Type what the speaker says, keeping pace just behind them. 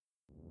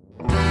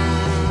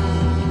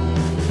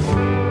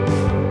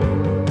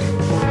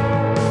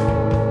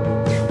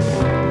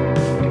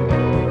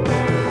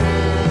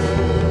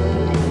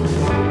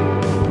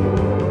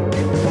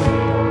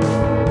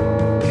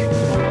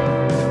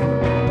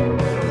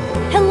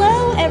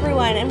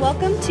and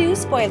welcome to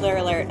Spoiler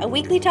Alert, a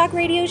weekly talk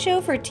radio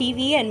show for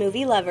TV and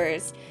movie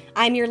lovers.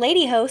 I'm your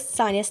lady host,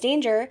 Sonia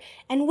Stanger,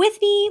 and with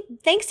me,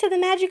 thanks to the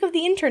magic of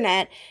the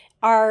internet,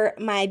 are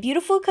my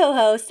beautiful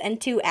co-hosts and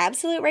two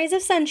absolute rays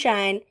of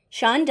sunshine,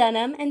 Sean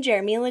Dunham and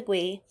Jeremy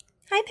Legui.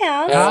 Hi,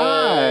 pals.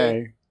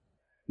 Hi.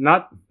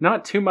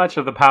 Not too much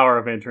of the power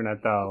of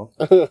internet, though.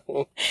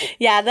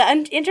 Yeah,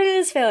 the internet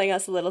is failing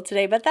us a little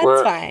today, but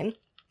that's fine.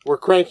 We're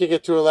cranking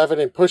it to 11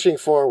 and pushing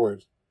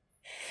forward.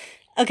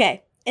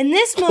 Okay, in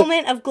this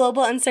moment of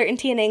global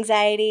uncertainty and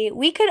anxiety,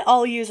 we could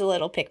all use a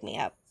little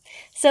pick-me-up.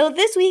 So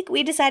this week,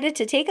 we decided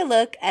to take a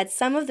look at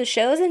some of the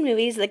shows and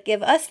movies that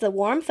give us the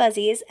warm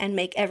fuzzies and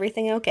make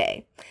everything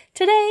okay.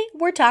 Today,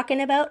 we're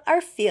talking about our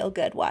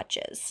feel-good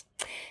watches.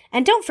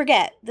 And don't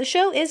forget, the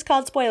show is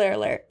called Spoiler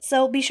Alert,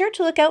 so be sure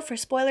to look out for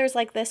spoilers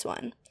like this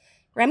one.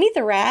 Remy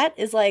the Rat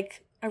is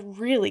like a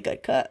really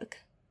good cook.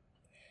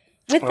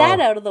 With that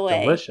out of the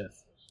way. Delicious.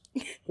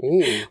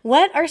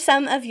 What are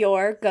some of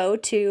your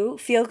go-to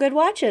feel-good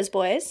watches,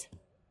 boys?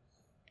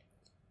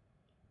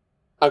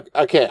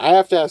 Okay, I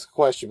have to ask a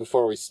question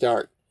before we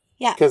start.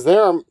 Yeah. Because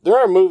there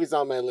are movies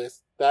on my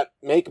list that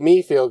make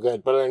me feel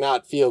good, but are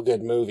not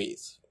feel-good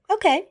movies.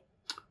 Okay.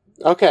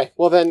 Okay,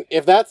 well then,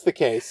 if that's the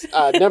case,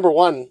 number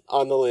one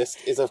on the list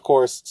is, of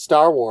course,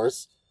 Star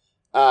Wars.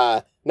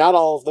 Not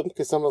all of them,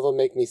 because some of them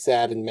make me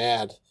sad and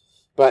mad.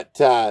 But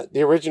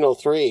the original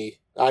three,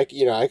 I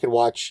could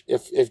watch.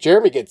 If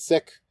Jeremy gets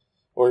sick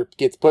or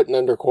gets put in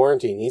under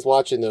quarantine, he's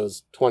watching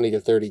those 20 to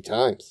 30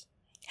 times.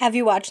 Have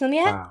you watched them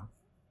yet? Wow.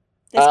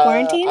 This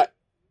quarantine?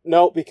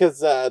 No,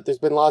 because there's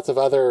been lots of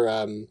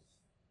other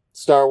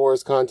Star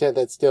Wars content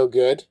that's still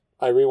good.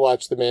 I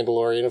rewatched The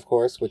Mandalorian, of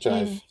course, which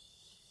I've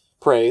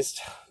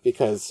praised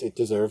because it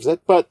deserves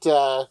it. But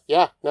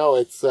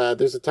it's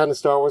there's a ton of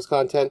Star Wars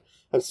content.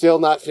 I'm still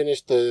not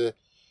finished the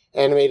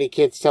animated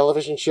kids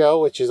television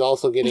show, which is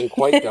also getting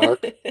quite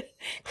dark.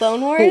 Clone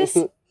Wars?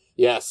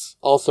 Yes,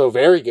 also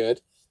very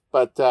good.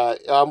 But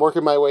I'm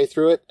working my way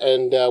through it,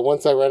 and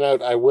once I run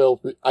out, I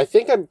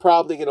think I'm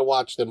probably going to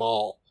watch them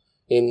all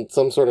in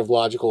some sort of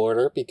logical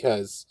order, right at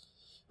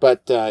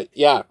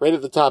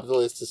the top of the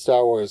list is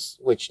Star Wars,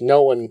 which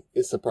no one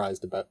is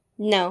surprised about.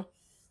 No.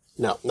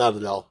 No, not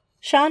at all.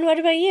 Sean, what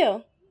about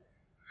you?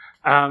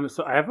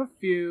 So I have a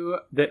few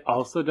that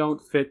also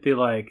don't fit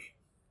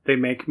they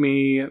make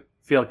me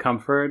feel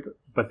comfort,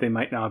 but they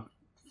might not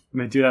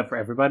do that for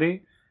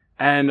everybody.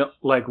 And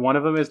one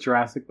of them is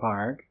Jurassic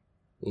Park,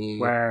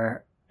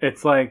 where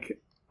it's I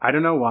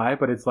don't know why,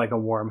 but it's like a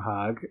warm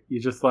hug. You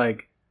just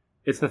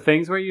it's the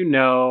things where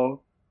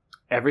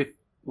every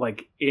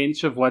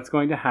inch of what's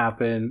going to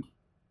happen,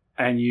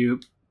 and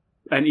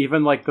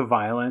even the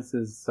violence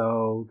is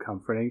so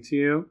comforting to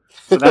you.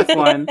 So that's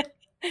one.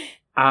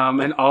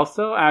 And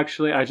also,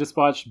 actually, I just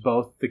watched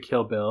both the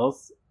Kill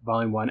Bills,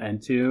 Volume 1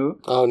 and 2.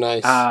 Oh,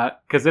 nice.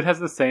 Because it has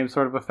the same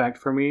sort of effect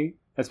for me,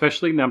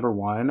 especially number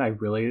 1. I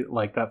really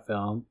like that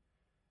film.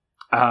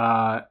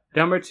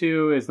 Number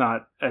 2 is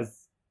not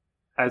as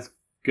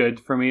good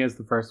for me as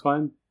the first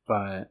one,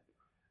 but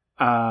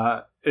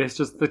it's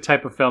just the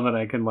type of film that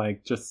I can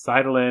just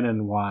sidle in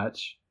and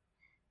watch.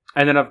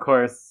 And then, of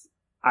course,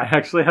 I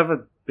actually have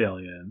a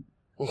billion.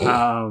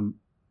 But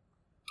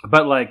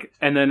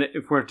and then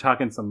if we're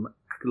talking some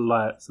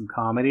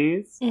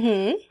comedies,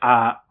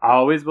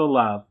 Always Will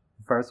Love,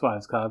 First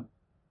Wives Club,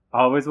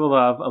 Always Will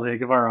Love, A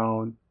League of Our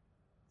Own,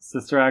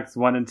 Sister Acts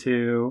 1 and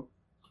 2,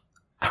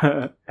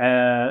 Hook.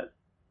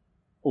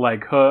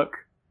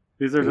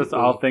 These are just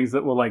all things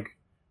that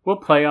will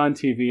play on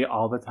TV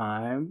all the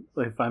time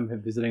if I'm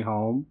visiting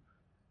home,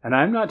 and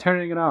I'm not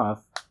turning it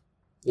off.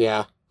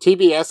 Yeah,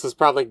 TBS has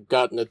probably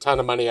gotten a ton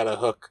of money out of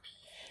Hook.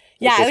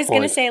 Yeah, I was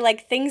going to say,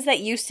 things that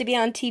used to be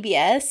on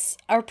TBS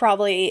are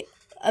probably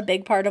a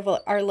big part of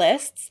our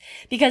lists,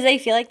 because I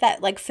feel like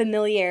that,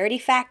 familiarity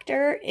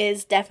factor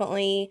is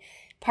definitely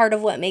part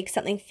of what makes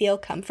something feel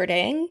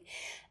comforting.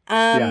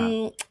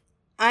 I'm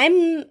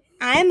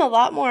a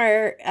lot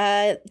more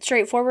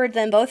straightforward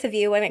than both of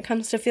you when it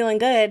comes to feeling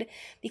good,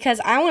 because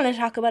I want to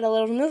talk about a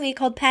little movie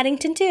called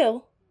Paddington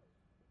 2.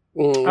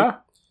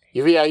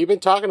 You've been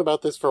talking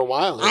about this for a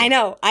while. I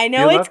know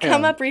it's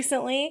come up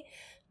recently,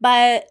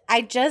 but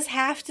I just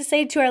have to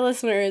say to our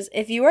listeners,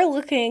 if you are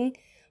looking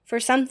for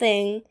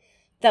something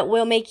that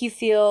will make you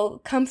feel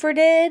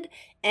comforted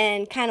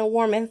and kind of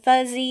warm and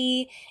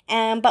fuzzy,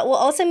 but will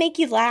also make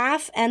you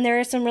laugh, and there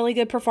are some really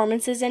good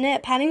performances in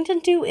it,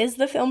 Paddington 2 is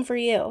the film for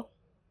you.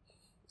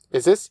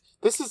 Is this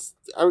is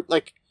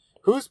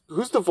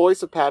who's the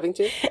voice of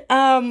Paddington?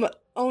 Oh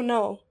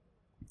no.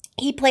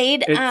 He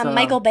played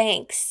Michael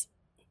Banks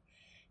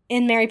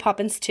in Mary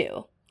Poppins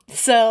 2.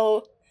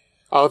 So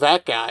oh,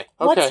 that guy. Okay.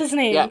 What's his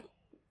name? Yeah.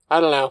 I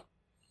don't know.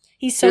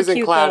 He's so cute.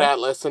 In Cloud though.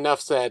 Atlas,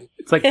 enough said.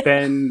 It's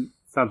Ben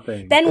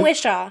something. Ben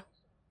Whishaw.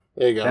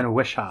 There you go. Ben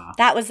Whishaw.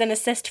 That was an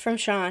assist from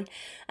Sean.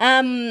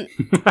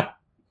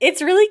 It's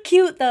really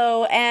cute,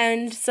 though,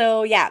 and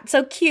so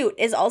cute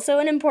is also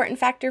an important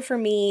factor for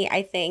me,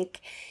 I think,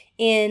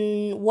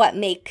 in what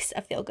makes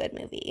a feel-good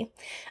movie.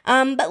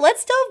 But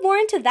let's delve more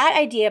into that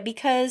idea,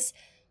 because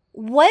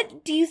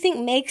what do you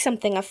think makes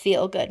something a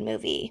feel-good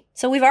movie?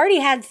 So we've already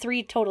had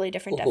 3 totally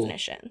different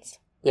definitions.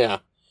 Yeah.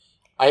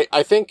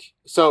 I think,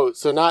 so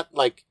not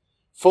like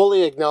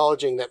fully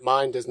acknowledging that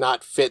mine does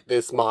not fit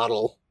this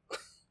model.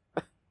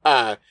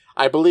 I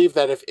believe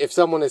that if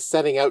someone is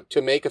setting out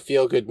to make a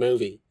feel-good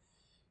movie,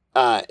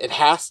 it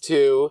has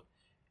to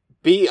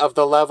be of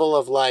the level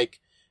of like,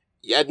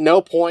 at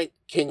no point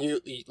can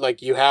you,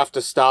 like, you have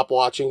to stop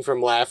watching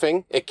from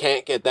laughing. It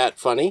can't get that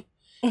funny.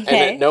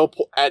 Okay. And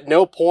at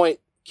no point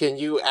can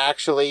you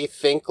actually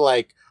think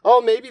like,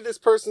 oh, maybe this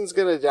person's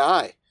gonna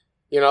die.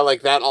 You know,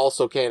 like that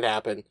also can't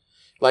happen.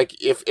 Like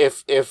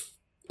if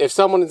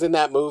someone is in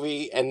that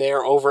movie and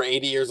they're over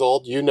 80 years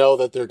old, you know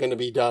that they're gonna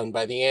be done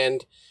by the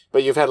end,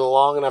 but you've had a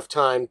long enough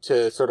time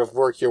to sort of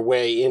work your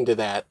way into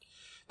that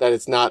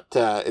it's not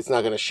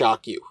gonna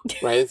shock you,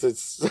 right?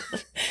 It's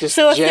just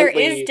so if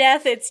gently... there is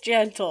death, it's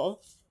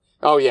gentle.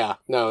 Oh yeah,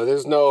 no,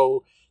 there's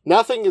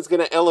nothing is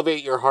gonna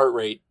elevate your heart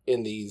rate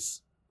in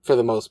these for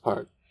the most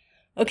part.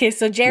 Okay,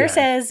 so Jer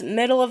says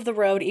middle of the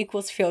road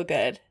equals feel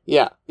good.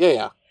 Yeah.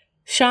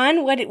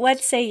 Sean,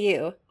 what say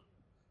you?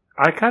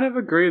 I kind of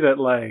agree that,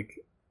 like,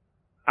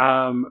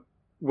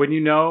 when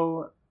you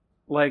know,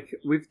 like,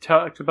 we've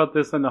talked about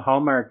this in the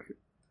Hallmark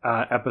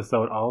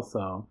episode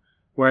also,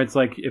 where it's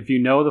like, if you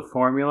know the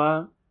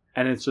formula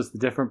and it's just the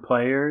different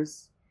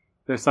players,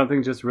 there's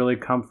something just really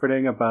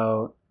comforting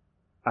about,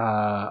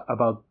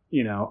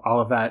 you know, all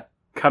of that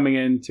coming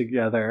in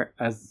together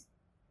as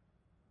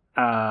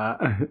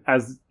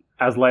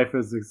life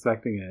is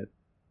expecting it.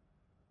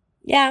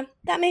 Yeah,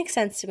 that makes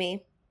sense to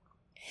me.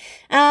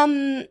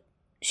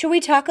 Should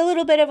we talk a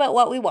little bit about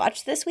what we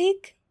watched this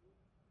week?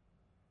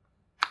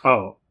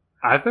 Oh,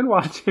 I've been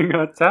watching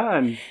a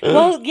ton.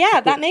 Well,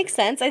 yeah, that makes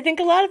sense. I think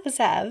a lot of us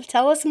have.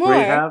 Tell us more. We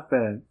have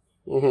been.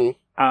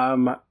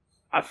 Mm-hmm.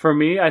 For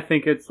me, I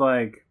think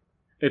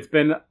it's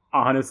been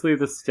honestly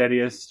the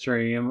steadiest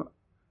stream,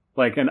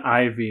 like an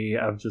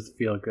IV of just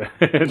feel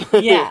good.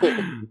 Yeah.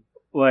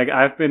 Like,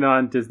 I've been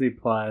on Disney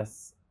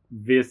Plus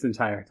this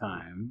entire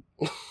time.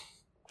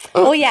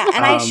 Oh yeah,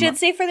 and I should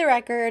say for the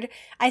record,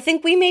 I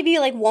think we maybe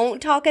like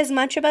won't talk as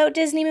much about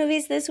Disney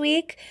movies this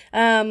week.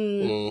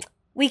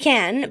 We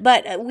can,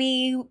 but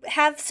we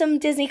have some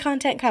Disney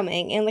content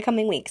coming in the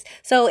coming weeks.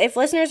 So if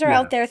listeners are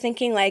out there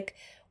thinking like,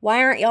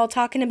 why aren't y'all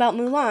talking about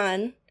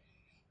Mulan?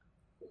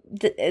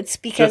 It's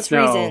because just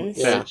know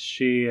reasons. that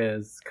she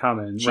is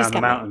coming around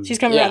the mountain. She's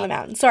coming around the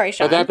mountain. Sorry,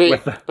 Sean. But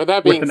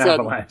that being said,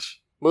 avalanche.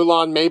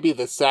 Mulan may be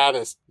the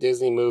saddest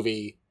Disney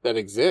movie that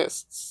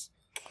exists.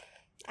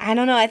 I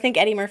don't know. I think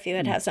Eddie Murphy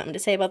would have something to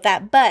say about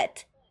that,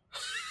 but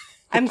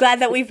I'm glad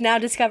that we've now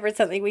discovered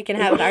something we can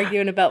have an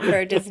argument about for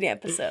a Disney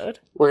episode.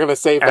 We're going to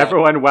save that.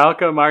 Everyone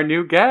welcome our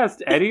new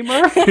guest, Eddie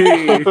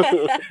Murphy.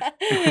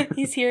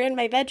 He's here in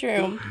my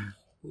bedroom.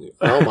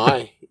 Oh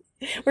my.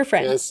 We're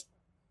friends. Yes.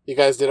 You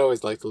guys did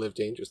always like to live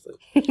dangerously.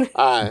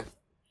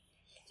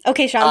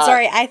 Okay, Sean,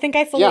 sorry. I think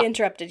I fully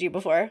interrupted you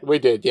before. We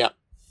did, yeah.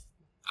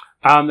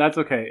 That's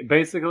okay.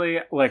 Basically,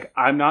 like,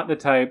 I'm not the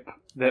type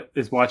that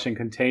is watching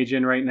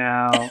Contagion right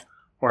now,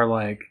 or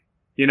like,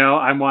 you know,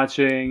 I'm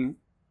watching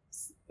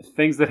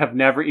things that have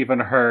never even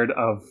heard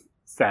of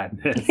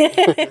sadness,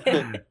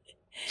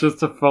 just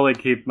to fully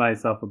keep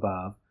myself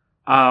above.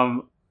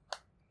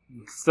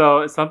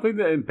 So something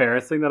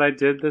embarrassing that I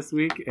did this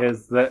week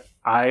is that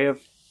I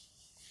have,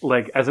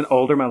 like, as an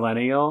older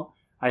millennial,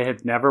 I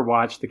had never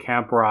watched the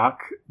Camp Rock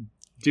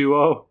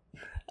duo.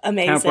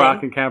 Amazing. Camp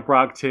Rock and Camp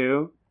Rock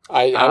 2.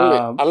 I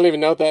don't even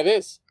know what that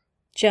is.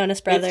 Jonas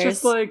Brothers. It's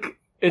just like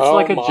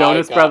a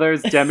Jonas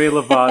Brothers, Demi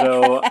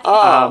Lovato,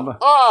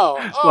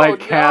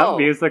 camp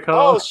musical.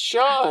 Oh,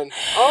 Sean!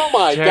 Oh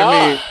my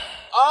God!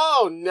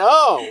 Oh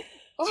no!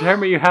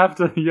 Jeremy, you have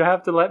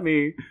to let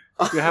me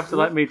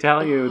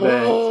tell you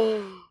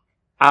that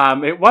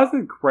it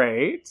wasn't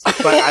great,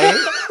 but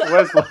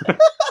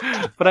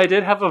I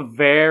did have a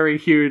very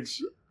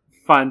huge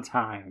fun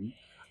time.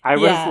 I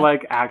was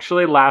like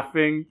actually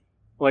laughing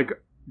like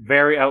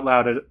very out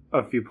loud at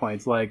a few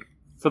points. Like,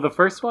 so the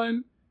first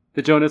one,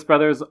 the Jonas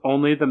Brothers,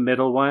 only the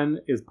middle one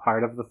is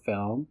part of the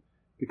film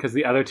because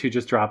the other two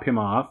just drop him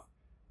off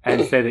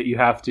and say that you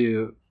have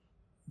to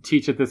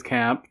teach at this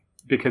camp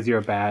because you're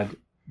a bad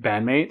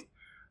bandmate.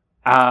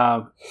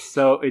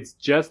 So it's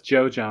just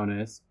Joe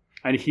Jonas,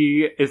 and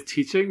he is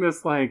teaching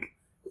this, like,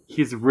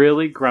 he's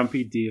really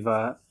grumpy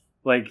diva.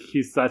 Like,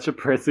 he's such a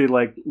prissy,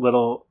 like,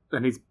 little,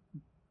 and he's,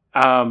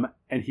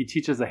 and he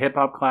teaches a hip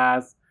hop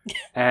class,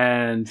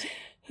 and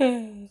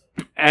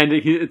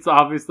it's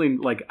obviously,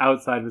 like,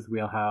 outside of his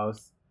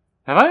wheelhouse.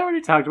 Have I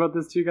already talked about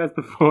this to you guys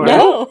before?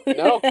 No.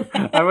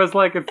 I was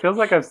like, it feels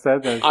like I've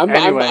said this.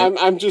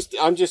 I'm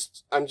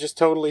just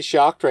totally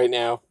shocked right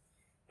now.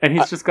 And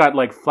he's just got,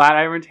 like, flat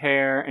ironed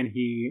hair, and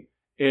he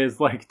is,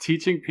 like,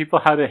 teaching people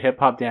how to hip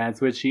hop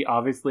dance, which he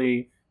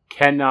obviously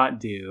cannot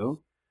do.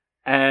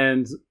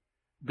 And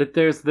that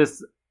there's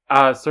this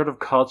sort of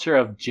culture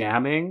of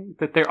jamming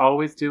that they're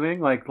always doing.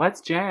 Like,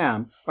 let's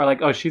jam. Or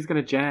like, oh, she's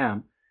going to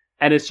jam.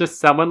 And it's just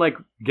someone, like,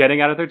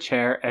 getting out of their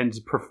chair and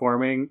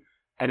performing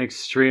an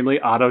extremely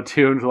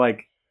auto-tuned,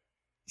 like,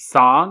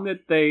 song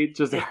that they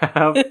just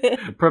have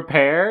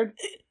prepared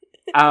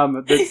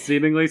that's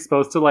seemingly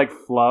supposed to like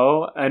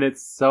flow, and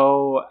it's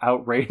so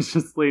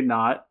outrageously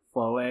not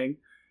flowing.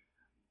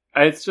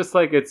 It's just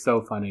like, it's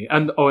so funny.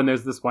 And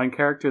there's this one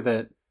character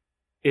that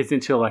is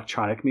into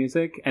electronic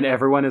music, and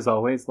everyone is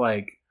always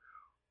like,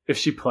 if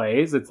she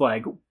plays, it's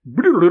like,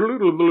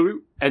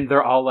 and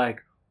they're all like,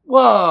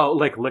 whoa,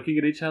 like looking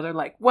at each other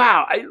like,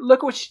 wow,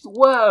 look what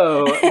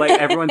whoa, like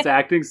everyone's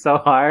acting so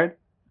hard,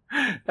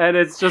 and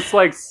it's just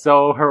like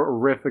so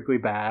horrifically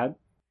bad.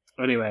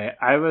 Anyway,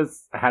 I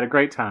had a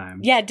great time.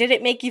 Yeah, did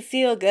it make you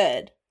feel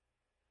good?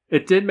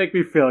 It did make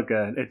me feel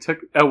good. It took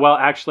well,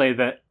 actually,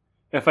 that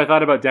if I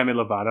thought about Demi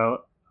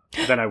Lovato,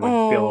 then I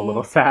would feel a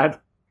little sad.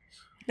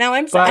 Now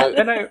I'm sad.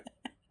 But then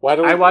Why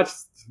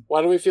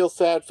do we feel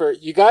sad for...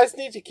 You guys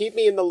need to keep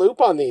me in the loop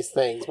on these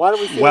things. Why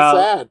do we feel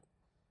sad?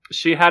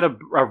 She had a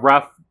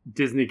rough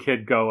Disney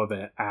kid go of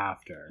it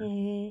after.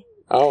 Mm-hmm.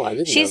 Oh, I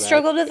didn't know She that.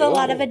 struggled with a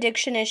lot of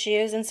addiction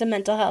issues and some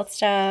mental health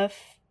stuff.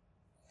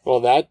 Well,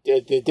 that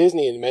the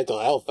Disney and mental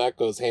health, that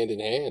goes hand in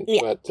hand.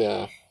 Yeah. But,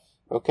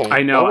 okay.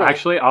 I know. All right.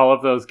 Actually, all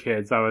of those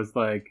kids, I was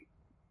like,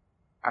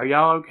 are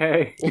y'all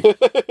okay?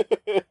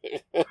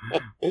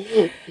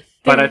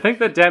 But I think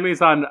that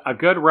Demi's on a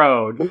good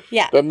road.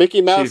 Yeah. The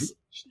Mickey Mouse...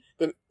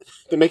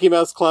 The Mickey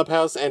Mouse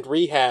Clubhouse and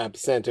Rehab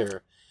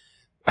Center.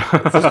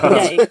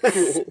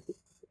 Yikes.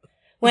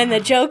 When the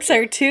jokes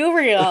are too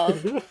real.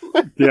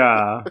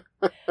 Yeah.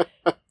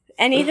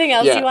 Anything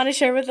else you want to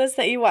share with us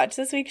that you watched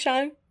this week,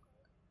 Sean?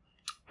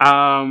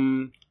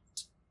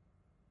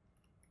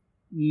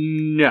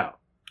 No.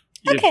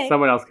 Okay.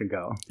 Someone else can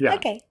go. Yeah.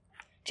 Okay.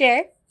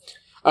 Jared?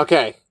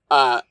 Okay.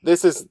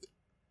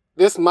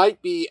 This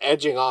might be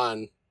edging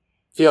on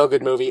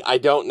feel-good movie. I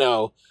don't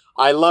know.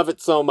 I love it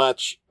so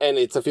much, and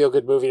it's a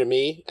feel-good movie to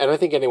me, and I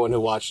think anyone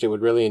who watched it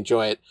would really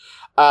enjoy it.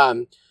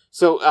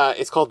 So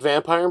it's called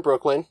Vampire in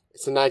Brooklyn.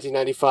 It's a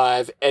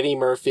 1995 Eddie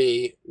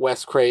Murphy,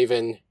 Wes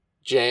Craven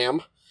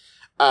jam.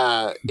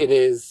 It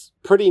is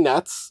pretty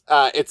nuts.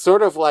 It's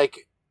sort of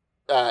like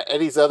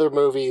Eddie's other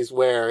movies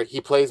where he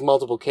plays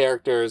multiple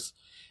characters,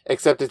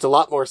 except it's a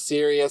lot more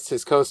serious.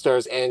 His co-star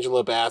is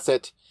Angela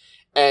Bassett.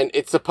 And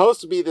it's supposed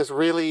to be this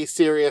really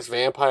serious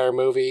vampire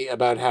movie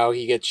about how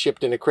he gets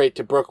shipped in a crate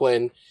to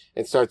Brooklyn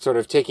and starts sort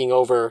of taking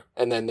over,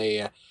 and then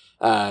they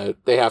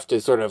have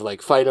to sort of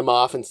like fight him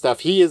off and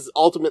stuff. He is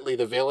ultimately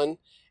the villain,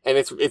 and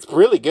it's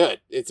really good.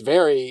 It's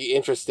very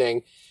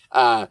interesting.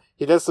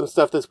 He does some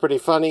stuff that's pretty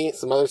funny,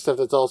 some other stuff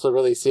that's also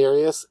really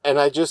serious, and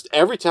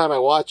every time I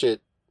watch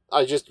it,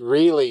 I just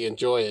really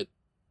enjoy it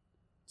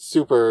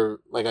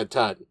super, like a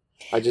ton.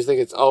 I just think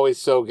it's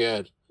always so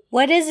good.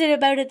 What is it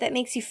about it that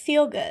makes you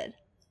feel good?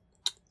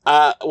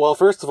 Well,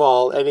 first of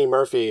all, Eddie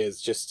Murphy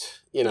is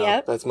just,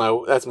 Yep. that's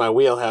my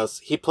wheelhouse.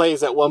 He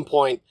plays at one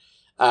point,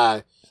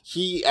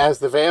 he, as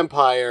the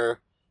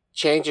vampire,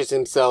 changes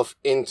himself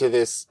into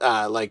this,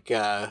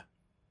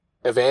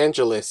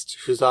 evangelist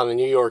who's on a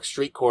New York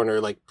street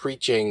corner, like,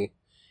 preaching,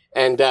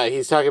 and,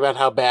 he's talking about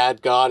how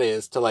bad God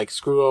is to, like,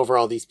 screw over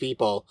all these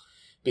people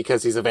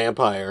because he's a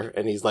vampire,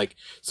 and he's like,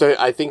 so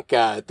I think,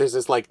 there's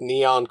this, like,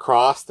 neon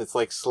cross that's,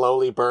 like,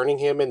 slowly burning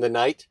him in the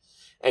night,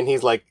 and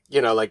he's, like,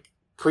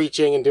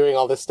 preaching and doing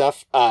all this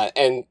stuff,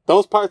 and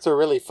those parts are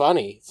really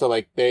funny, so,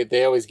 like,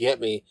 they always get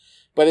me,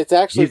 but it's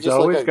actually He's just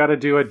always like got to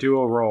do a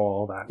dual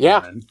role. That Yeah.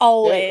 man.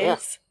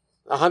 Always.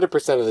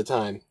 100% of the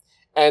time.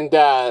 And,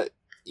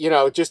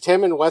 just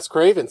him and Wes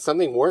Craven,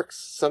 something works.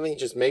 Something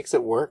just makes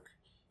it work.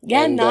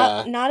 Yeah, And,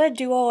 not a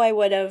duo I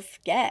would have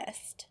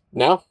guessed.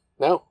 No.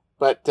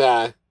 But,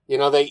 they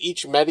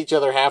each met each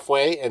other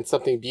halfway and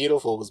something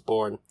beautiful was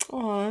born.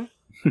 Aw.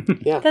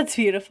 Yeah. That's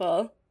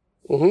beautiful.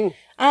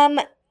 Mm-hmm.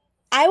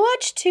 I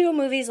watched 2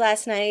 movies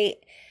last night.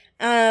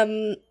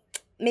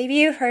 Maybe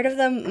you've heard of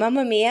them,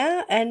 Mamma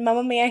Mia and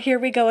Mamma Mia, Here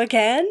We Go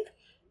Again.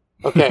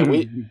 Okay,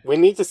 we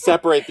need to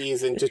separate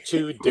these into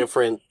 2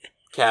 different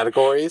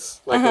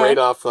categories, like right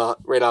off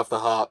the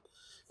hop.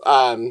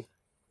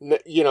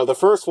 The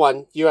first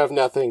one, you have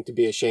nothing to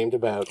be ashamed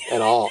about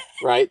at all,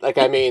 right? Like,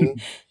 I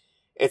mean,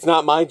 it's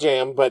not my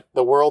jam, but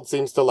the world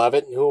seems to love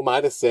it, and who am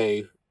I to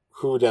say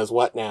who does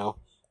what now?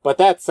 But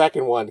that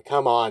second one,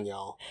 come on,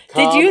 y'all.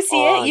 Did you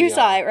see it? You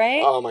saw it,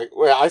 right? Oh my,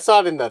 well, I saw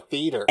it in the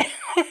theater.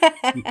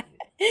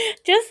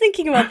 Just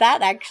thinking about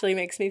that actually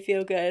makes me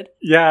feel good.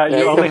 Yeah,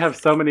 you only have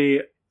so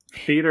many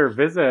theater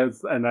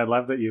visits, and I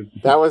love that you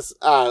was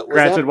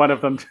granted one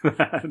of them to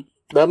that.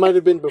 That might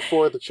have been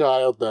before The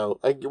Child, though.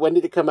 When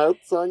did it come out,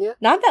 Sonia?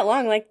 Not that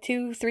long, like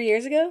 2-3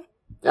 years ago.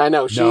 I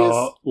know, she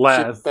is.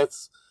 Less.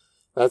 That's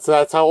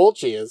how old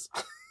she is.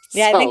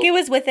 Yeah, I think it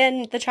was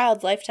within the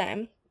child's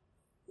lifetime.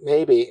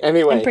 Maybe.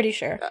 Anyway. I'm pretty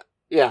sure.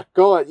 Yeah,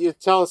 go on. You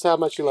tell us how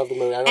much you love the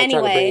movie. I'm not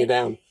trying to bring you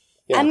down.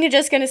 Yeah. I'm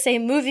just going to say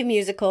movie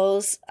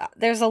musicals.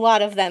 There's a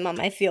lot of them on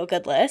my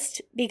feel-good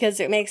list because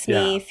it makes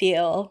me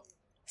feel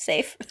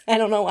safe. I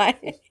don't know why.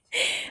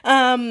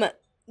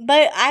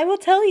 But I will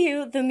tell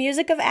you, the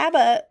music of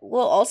ABBA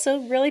will also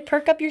really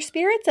perk up your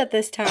spirits at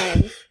this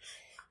time.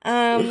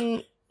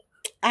 I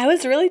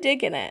was really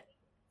digging it.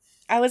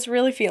 I was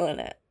really feeling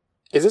it.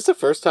 Is this the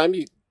first time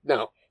you...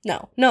 No.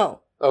 No.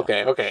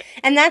 Okay.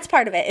 And that's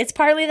part of it. It's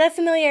partly that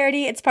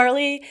familiarity. It's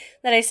partly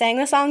that I sang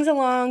the songs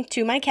along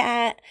to my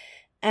cat,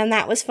 and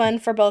that was fun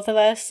for both of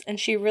us, and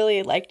she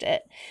really liked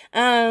it.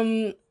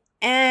 And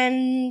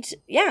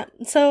yeah,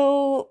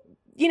 so,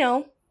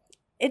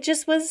 it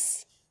just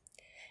was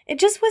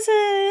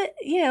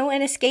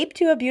an escape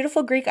to a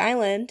beautiful Greek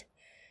island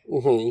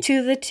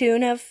to the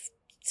tune of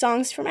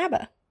songs from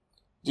ABBA.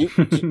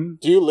 Do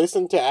you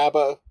listen to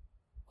ABBA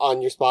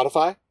on your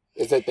Spotify?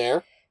 Is it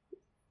there?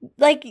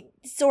 Like,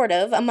 sort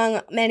of,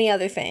 among many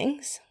other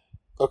things.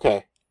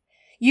 Okay.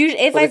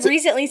 If I've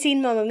recently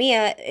seen Mamma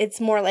Mia,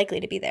 it's more likely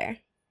to be there.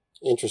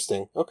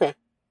 Interesting. Okay.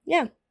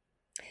 Yeah.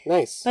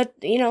 Nice.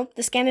 But, the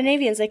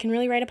Scandinavians, they can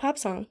really write a pop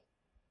song.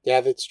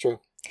 Yeah, that's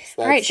true.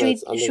 All right, should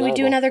we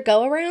do another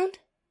go around?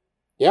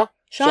 Yeah.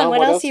 Sean,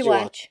 what else do you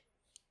watch?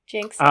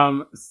 Jinx.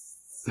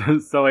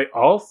 So I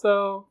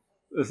also,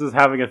 this is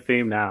having a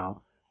theme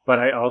now, but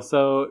I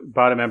also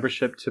bought a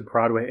membership to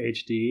Broadway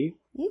HD,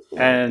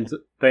 and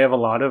they have a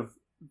lot of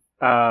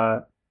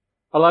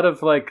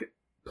like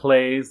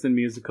plays and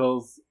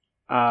musicals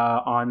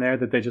on there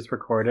that they just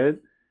recorded,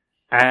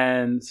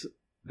 and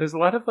there's a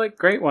lot of like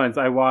great ones.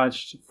 I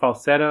watched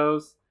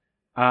Falsettos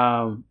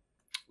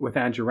with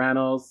Andrew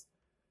Rannells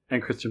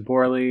and Christian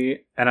Borle,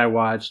 and I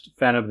watched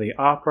Phantom of the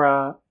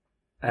Opera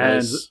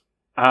and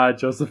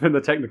Joseph in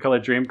the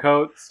Technicolor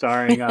Dreamcoat,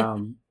 starring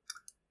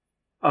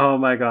oh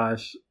my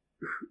gosh,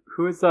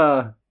 who is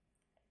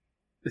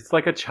it's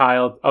like a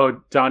child.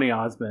 Oh, Donny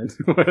Osmond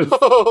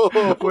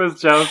was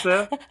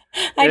Joseph.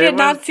 I did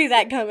not see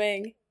that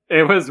coming.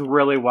 It was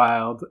really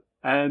wild,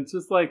 and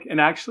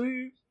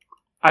actually,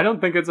 I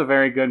don't think it's a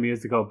very good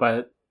musical,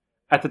 but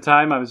at the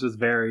time, I was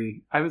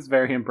very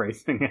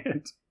embracing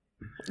it.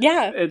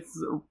 Yeah,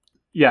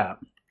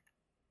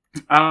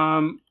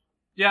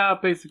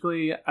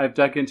 basically, I've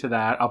dug into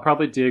that. I'll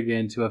probably dig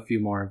into a few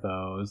more of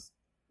those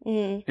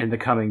in the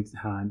coming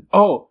time.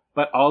 Oh,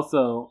 but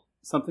also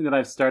something that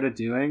I've started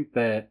doing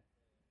that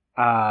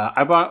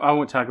I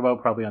won't talk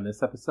about probably on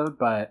this episode,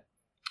 but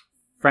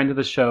friend of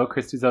the show,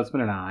 Christy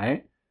Zotzman, and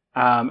I,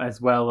 as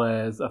well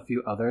as a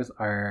few others,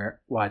 are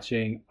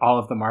watching all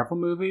of the Marvel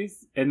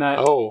movies in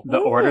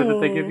the order that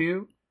they give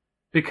you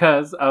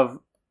because of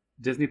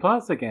Disney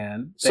Plus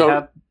again. They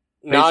have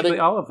basically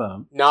all of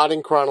them. Not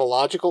in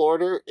chronological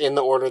order, in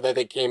the order that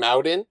they came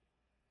out in?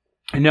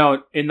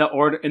 No, in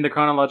the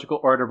chronological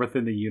order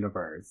within the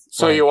universe.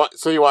 So you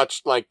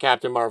watched like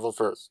Captain Marvel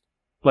first?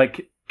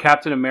 Like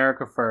Captain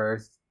America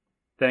first,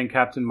 then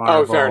Captain Marvel.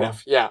 Oh, fair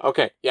enough. Yeah,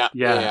 okay.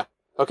 Yeah.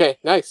 Okay,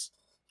 nice.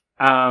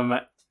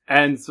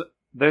 And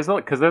there's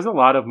a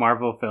lot of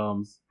Marvel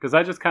films, because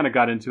I just kind of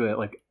got into it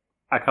like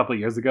a couple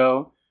years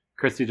ago.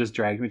 Christy just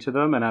dragged me to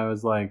them, and I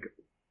was like,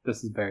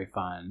 this is very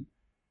fun.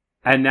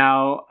 And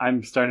now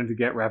I'm starting to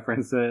get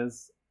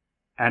references,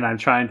 and I'm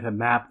trying to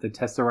map the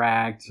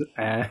Tesseract,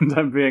 and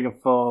I'm being a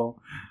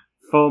full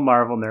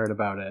Marvel nerd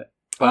about it.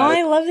 But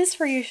I love this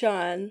for you,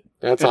 Sean.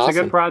 That's awesome. It's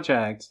a good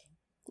project.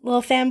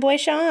 Little fanboy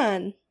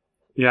Sean.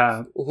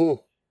 Yeah.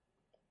 Mm-hmm.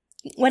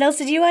 What else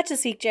did you watch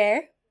this week,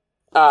 Jer?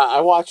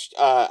 I watched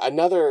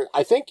another.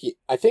 I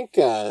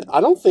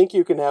don't think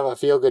you can have a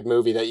feel-good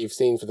movie that you've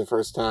seen for the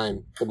first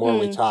time. The more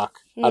we talk,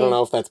 I don't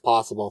know if that's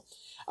possible.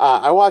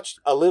 I watched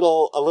a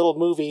little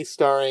movie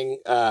starring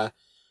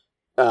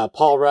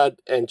Paul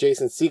Rudd and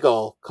Jason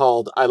Segel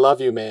called "I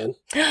Love You, Man."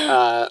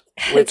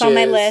 It's on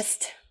my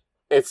list.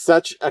 It's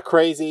such a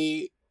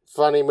crazy,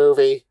 funny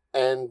movie,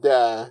 and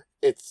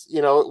it's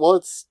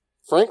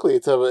frankly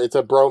it's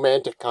a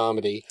bromantic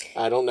comedy.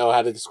 I don't know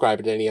how to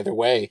describe it any other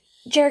way.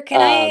 Jer, can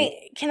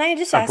I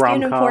just ask you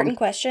an important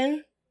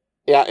question?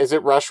 Yeah, is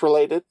it Rush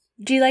related?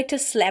 Do you like to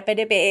slap at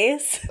a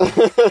bass?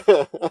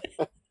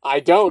 I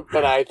don't,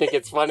 but I think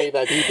it's funny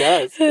that he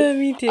does.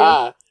 Me too.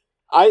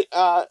 I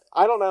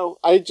don't know.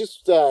 I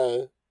just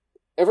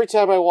every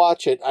time I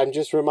watch it, I'm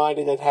just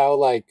reminded of how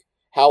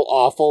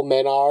awful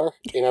men are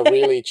in a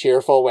really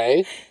cheerful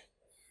way.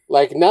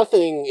 Like,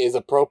 nothing is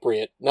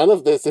appropriate. None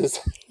of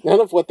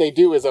what they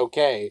do is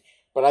okay.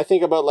 But I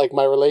think about like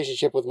my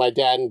relationship with my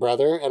dad and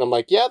brother, and I'm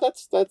like, yeah,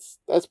 that's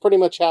pretty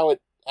much how it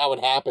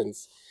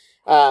happens.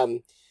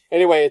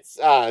 Anyway, it's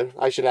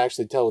I should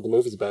actually tell what the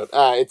movie's about.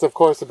 It's of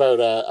course about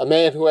a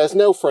man who has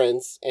no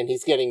friends, and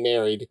he's getting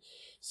married,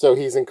 so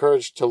he's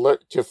encouraged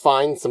to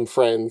find some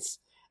friends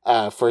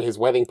for his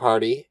wedding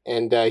party,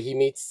 and he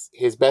meets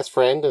his best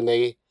friend, and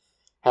they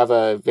have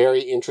a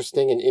very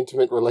interesting and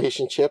intimate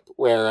relationship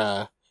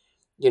where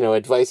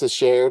advice is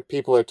shared,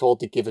 people are told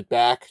to give it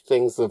back,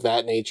 things of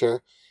that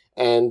nature.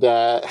 And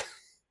at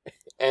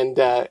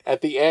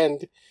the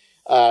end,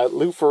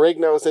 Lou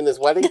Ferrigno's in his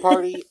wedding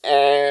party,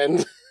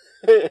 and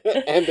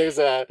and there's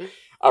a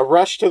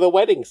rush to the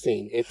wedding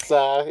scene. It's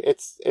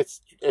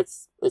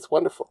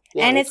wonderful.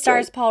 Yeah, and it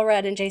stars Paul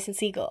Rudd and Jason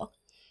Segel.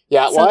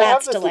 Yeah, so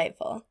that's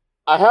delightful.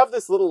 I have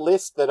this little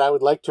list that I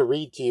would like to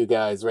read to you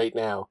guys right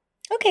now.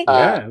 Okay.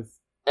 Yes.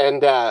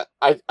 And I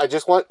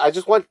just want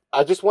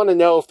to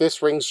know if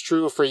this rings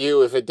true for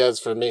you, if it does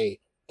for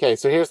me. Okay,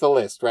 so here's the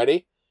list.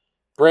 Ready?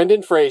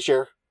 Brendan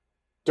Fraser,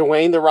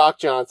 Dwayne "The Rock"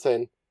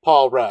 Johnson,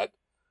 Paul Rudd.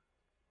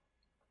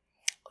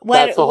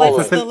 That's the whole what's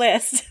list. the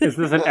list? Is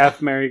this an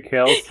F, Mary,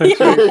 kill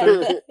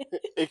situation?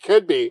 It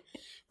could be.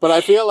 But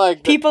I feel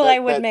like... People I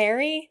would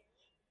marry?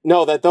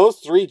 No, that those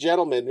three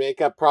gentlemen make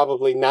up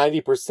probably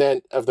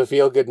 90% of the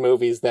feel-good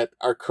movies that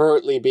are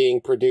currently being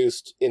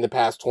produced in the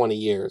past 20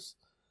 years.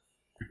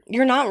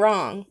 You're not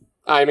wrong.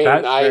 I mean,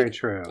 That's very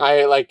true.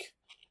 I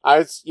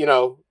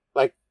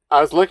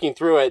was looking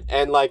through it,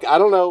 and, like, I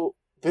don't know,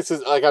 this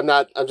is, like,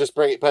 I'm just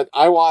bringing, but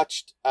I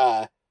watched,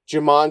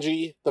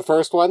 Jumanji, the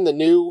first one, the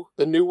new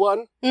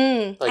one.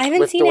 I Like, haven't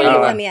with seen any of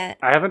Dwayne- them yet.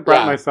 I haven't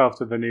brought myself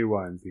to the new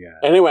ones yet.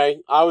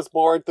 Anyway, I was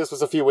bored. This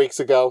was a few weeks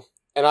ago.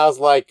 And I was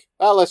like,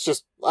 well,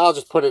 I'll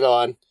just put it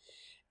on.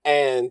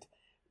 And,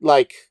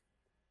 like,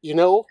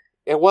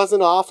 it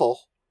wasn't awful.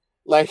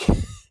 Like,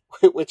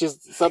 which is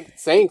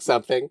saying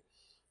something.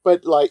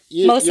 But, like,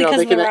 Mostly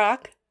because of The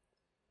Rock?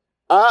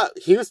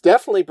 He was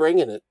definitely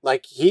bringing it.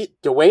 Like,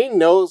 Dwayne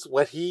knows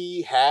what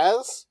he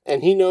has,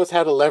 and he knows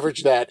how to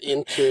leverage that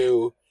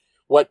into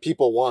what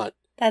people want.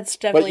 That's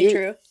definitely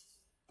true.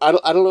 I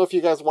don't know if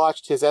you guys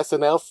watched his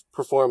SNL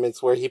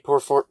performance where he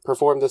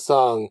performed the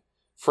song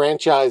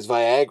Franchise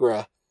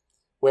Viagra,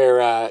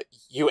 where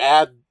you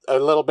add a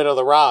little bit of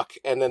The Rock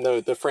and then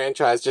the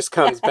franchise just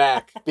comes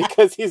back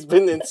because he's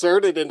been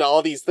inserted into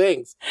all these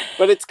things.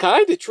 But it's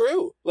kind of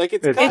true. Like,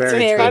 it's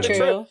very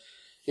true.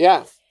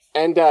 Yeah.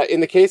 And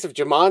in the case of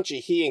Jumanji,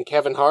 he and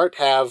Kevin Hart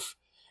have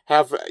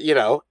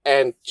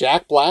and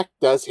Jack Black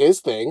does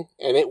his thing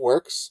and it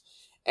works.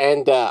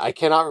 And I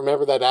cannot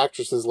remember that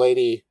actress's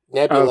lady,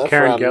 Nebula.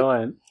 Karen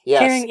Gillan. Yes.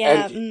 Karen,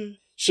 yeah. And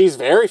she's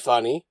very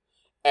funny.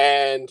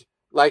 And,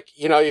 like,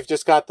 you've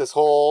just got this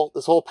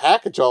whole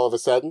package all of a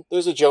sudden.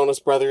 There's a Jonas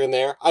brother in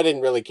there. I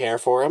didn't really care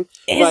for him.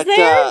 Is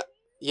there?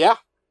 Yeah.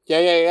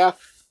 Weird.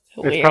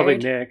 It's probably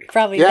Nick.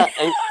 Probably Yeah.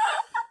 Nick.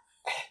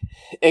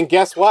 And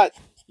guess what?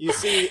 You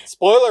see,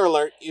 spoiler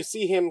alert, you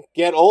see him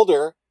get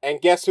older,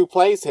 and guess who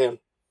plays him?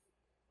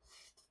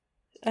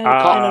 I don't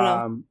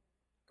know.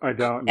 I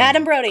don't know.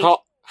 Adam Brody.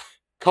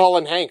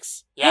 Colin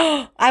Hanks.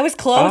 Yeah. I was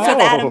close with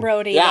Adam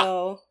Brody, yeah.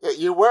 though.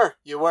 You were.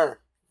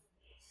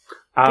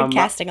 Good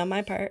casting on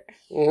my part.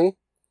 Mm-hmm.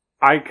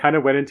 I kind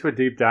of went into a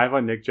deep dive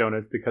on Nick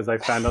Jonas because I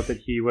found out that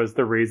he was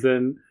the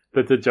reason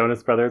that the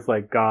Jonas Brothers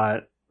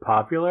got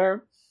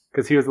popular,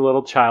 because he was a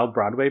little child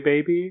Broadway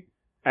baby,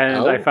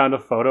 and I found a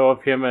photo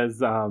of him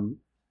as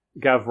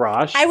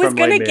Gavroche. I was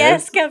going to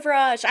guess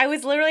Gavroche. I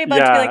was literally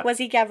about to be like, was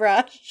he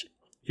Gavroche?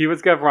 He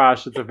was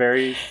Gavroche. It's a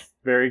very,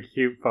 very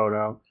cute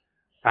photo.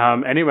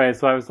 Anyway,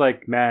 so I was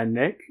like, man,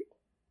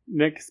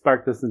 Nick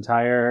sparked this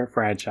entire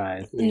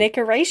franchise. Nick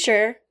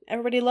Erasure.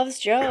 Everybody loves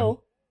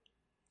Joe.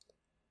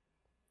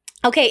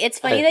 Okay, it's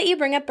funny that you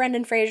bring up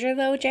Brendan Fraser,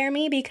 though,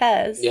 Jeremy,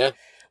 because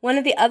one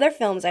of the other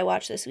films I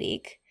watched this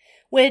week,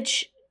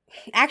 which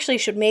actually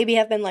should maybe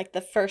have been like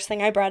the first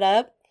thing I brought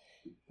up.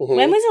 Mm-hmm.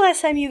 When was the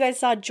last time you guys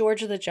saw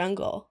George of the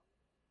Jungle?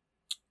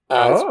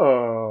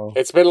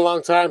 It's been a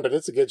long time, but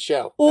it's a good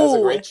show. That's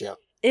a great show.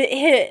 It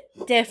hit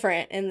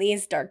different in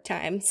these dark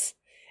times.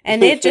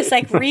 And it just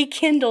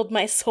rekindled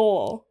my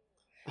soul.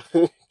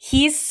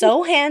 He's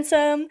so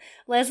handsome.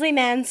 Leslie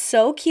Mann's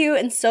so cute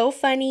and so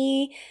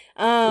funny.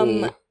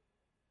 We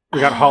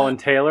got Holland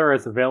Taylor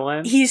as a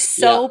villain. He's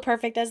so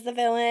perfect as the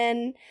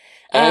villain.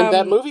 And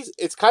that movie's,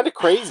 it's kind of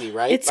crazy,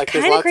 right? It's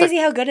kind of crazy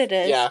how good it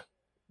is. Yeah.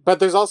 But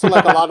there's also a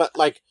lot of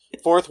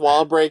fourth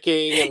wall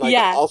breaking and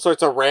all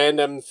sorts of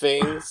random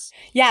things.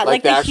 Yeah, the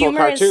the humor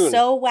cartoon is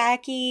so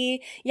wacky.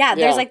 Yeah,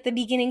 there's the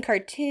beginning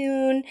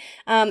cartoon.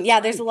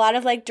 There's a lot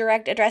of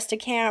direct address to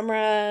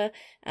camera.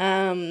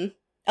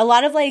 A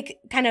lot of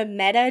kind of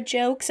meta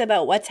jokes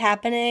about what's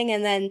happening,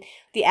 and then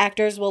the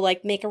actors will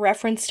make a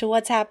reference to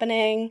what's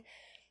happening.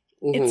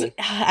 Mm-hmm.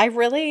 I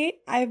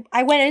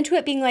went into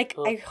it being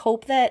I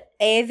hope that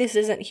this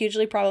isn't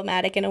hugely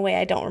problematic in a way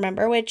I don't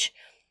remember, which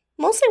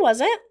mostly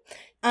wasn't.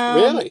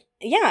 Really?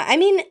 Yeah, I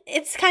mean,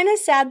 it's kind of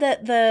sad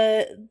that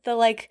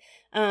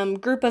the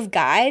group of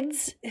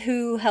guides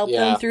who help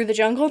them through the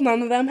jungle,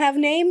 none of them have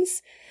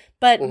names,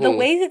 but the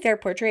way that they're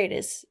portrayed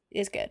is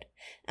good.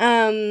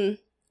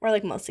 Or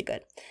mostly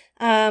good.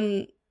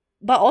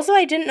 But also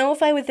I didn't know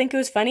if I would think it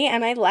was funny,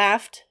 and I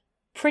laughed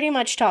pretty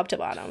much top to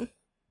bottom.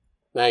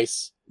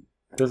 Nice.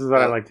 This is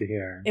what I like to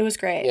hear. It was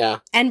great. Yeah.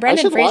 And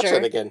Brendan Fraser. Watch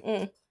it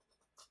again.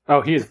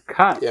 Oh, he is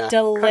cut. Yeah.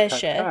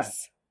 Delicious.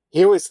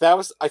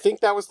 Cut. I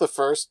think that was the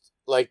first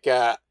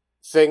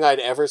thing I'd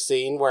ever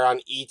seen where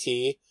on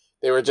E.T.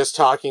 they were just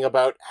talking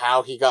about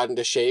how he got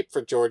into shape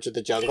for George of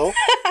the Jungle.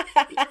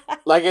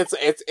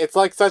 It's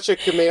like such a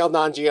Kumail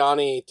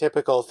Nanjiani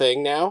typical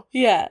thing now.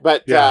 Yeah.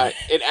 But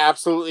it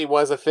absolutely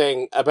was a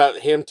thing about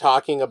him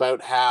talking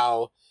about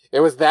how it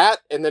was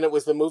that, and then it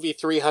was the movie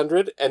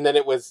 300, and then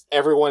it was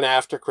everyone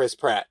after Chris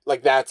Pratt.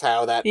 That's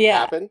how that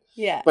happened.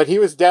 Yeah. But he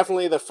was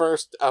definitely the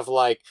first of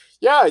I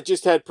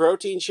just had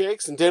protein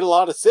shakes and did a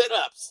lot of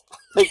sit-ups.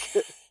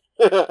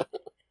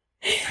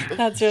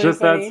 That's really just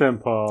funny. that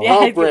simple.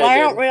 Yeah,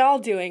 why aren't we all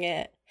doing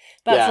it?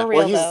 But for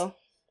real, though.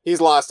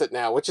 He's lost it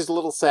now, which is a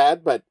little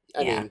sad, but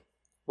I mean,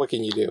 what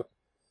can you do?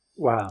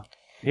 Wow.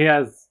 He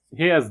has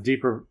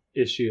deeper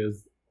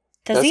issues.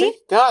 Does he?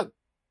 God.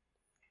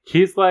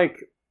 he's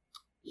like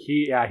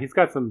he's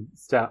got some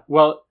stuff.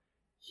 Well,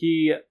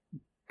 he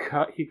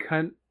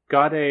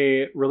got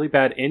a really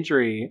bad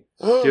injury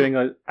doing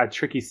a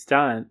tricky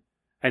stunt,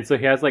 and so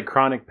he has like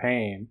chronic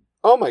pain.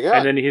 Oh my god!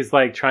 And then he's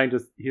like had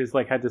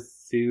to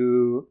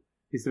sue.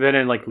 He's been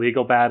in like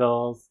legal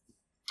battles.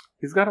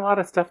 He's got a lot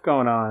of stuff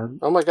going on.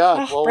 Oh my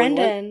god! Oh,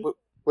 Brendan,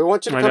 we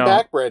want you to come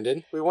back,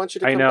 Brendan. We want you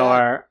to come back. I know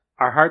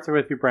our hearts are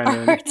with you,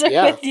 Brendan. Our hearts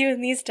are with you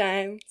in these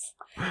times.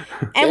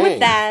 And with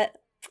that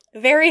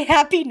very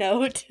happy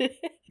note,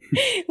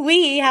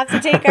 we have to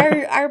take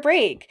our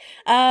break.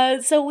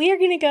 So we are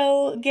going to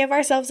go give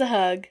ourselves a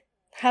hug,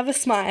 have a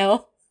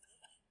smile,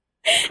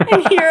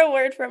 and hear a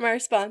word from our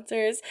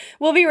sponsors.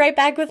 We'll be right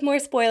back with more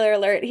Spoiler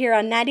Alert here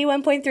on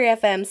 91.3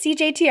 FM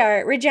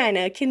CJTR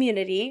Regina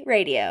Community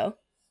Radio.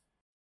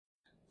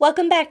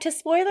 Welcome back to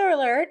Spoiler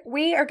Alert.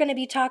 We are going to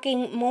be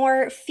talking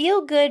more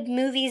feel-good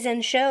movies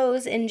and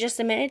shows in just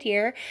a minute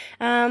here.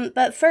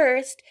 But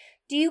first,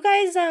 do you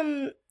guys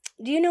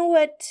do you know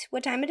what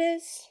time it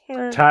is?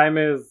 Or... Time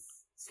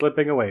is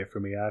slipping away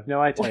from me. I have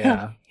no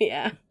idea.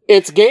 Yeah.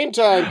 It's game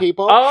time,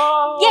 people.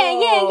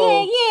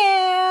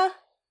 Yeah.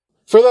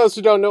 For those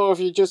who don't know, if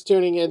you're just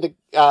tuning in,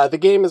 the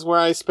game is where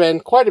I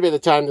spend quite a bit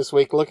of time this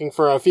week looking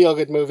for a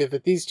feel-good movie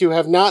that these two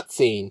have not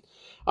seen.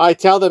 I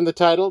tell them the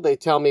title, they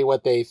tell me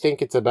what they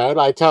think it's about,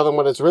 I tell them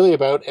what it's really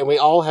about, and we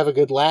all have a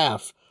good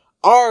laugh.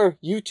 Are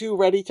you two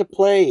ready to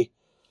play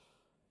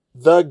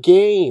the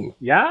game?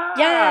 Yeah.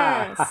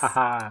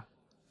 Yes.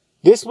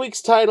 This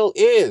week's title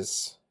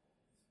is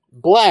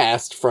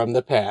Blast from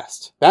the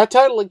Past. That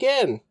title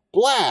again,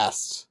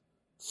 Blast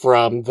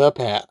from the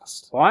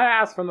Past.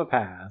 Blast from the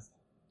past.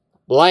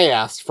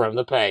 Blast from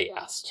the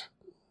past.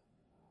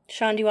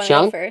 Sean, do you want to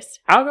go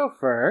first? I'll go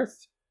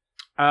first.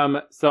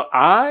 So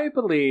I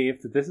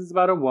believe that this is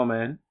about a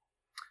woman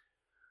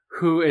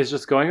who is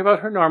just going about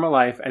her normal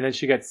life, and then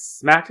she gets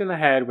smacked in the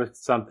head with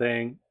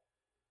something,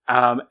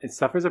 and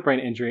suffers a brain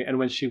injury. And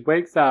when she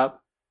wakes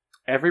up,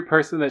 every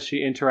person that she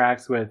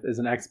interacts with is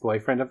an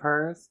ex-boyfriend of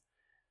hers.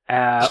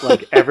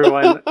 Like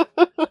everyone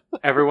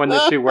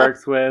that she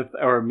works with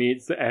or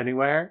meets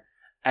anywhere.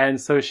 And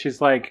so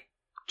she's like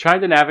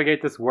trying to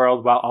navigate this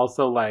world while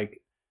also like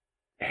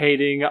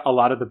hating a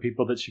lot of the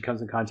people that she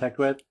comes in contact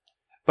with.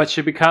 But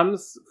she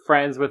becomes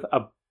friends with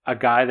a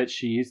guy that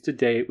she used to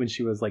date when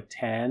she was like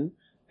 10,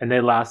 and they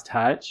lost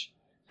touch.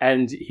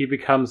 And he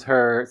becomes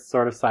her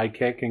sort of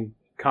sidekick and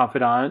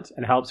confidant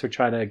and helps her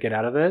try to get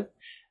out of it.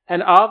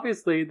 And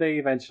obviously, they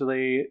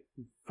eventually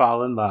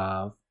fall in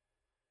love.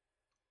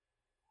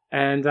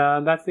 And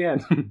that's the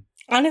end.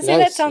 Honestly,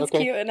 that sounds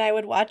cute, and I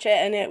would watch it,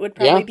 and it would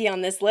probably be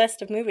on this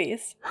list of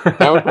movies.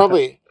 That would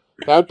probably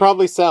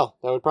sell.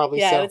 That would probably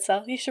sell. Yeah, it would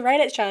sell. You should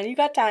write it, Sean. You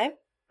got time.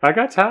 I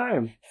got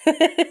time.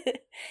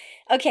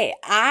 Okay,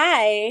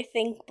 I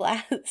think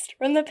Blast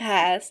from the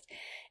Past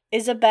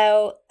is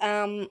about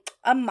a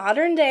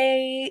modern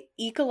day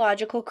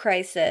ecological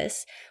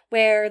crisis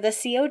where the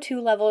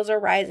CO2 levels are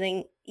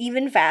rising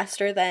even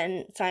faster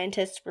than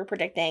scientists were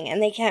predicting,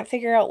 and they can't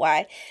figure out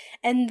why.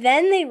 And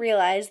then they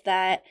realize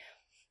that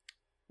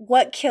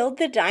what killed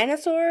the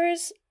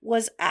dinosaurs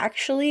was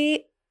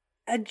actually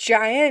a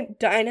giant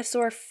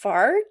dinosaur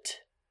fart.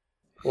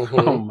 Mm-hmm.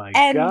 Oh my god.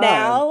 And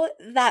now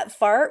that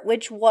fart,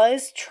 which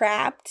was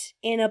trapped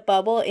in a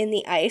bubble in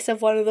the ice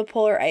of one of the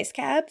polar ice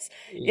caps,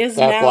 is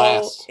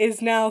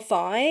now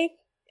thawing.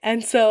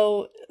 And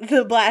so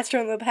the blast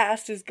from the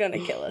past is gonna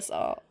kill us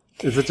all.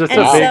 Is it just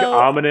a big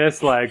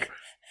ominous like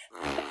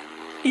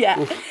yeah.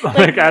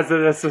 like as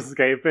it is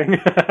escaping?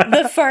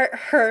 The fart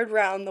heard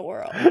round the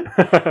world.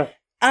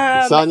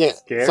 Sonia,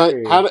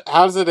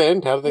 how does it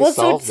end? How do they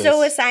solve this?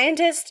 So a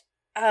scientist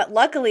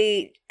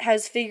luckily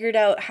has figured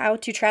out how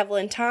to travel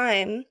in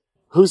time.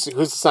 Who's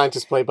the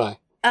scientist played by?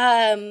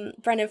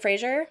 Brendan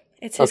Fraser.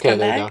 It's his comeback.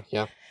 There you go.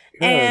 Yeah.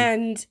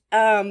 And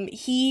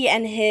he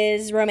and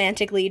his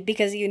romantic lead,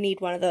 because you need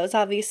one of those,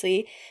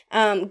 obviously,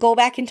 go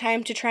back in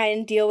time to try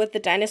and deal with the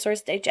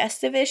dinosaurs'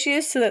 digestive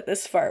issues so that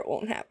this fart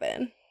won't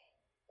happen.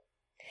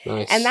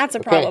 Nice. And that's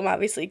a problem,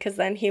 obviously, because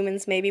then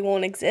humans maybe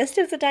won't exist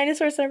if the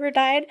dinosaurs ever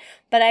died.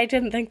 But I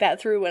didn't think that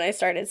through when I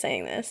started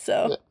saying this,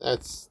 so...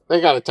 They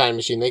got a time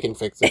machine, they can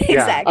fix it.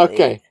 Exactly.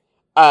 Okay.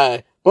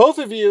 Both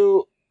of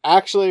you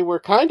actually were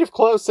kind of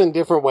close in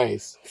different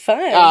ways. Fun.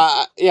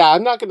 Yeah,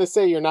 I'm not going to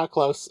say you're not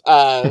close,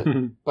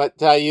 but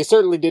you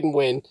certainly didn't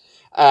win.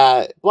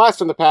 Blast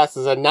from the Past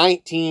is a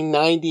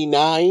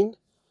 1999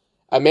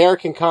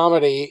 American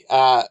comedy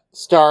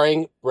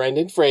starring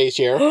Brendan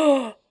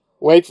Fraser.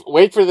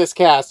 Wait for this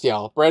cast,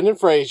 y'all. Brendan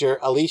Fraser,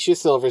 Alicia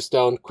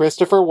Silverstone,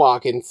 Christopher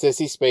Walken,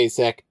 Sissy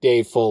Spacek,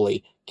 Dave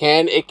Foley.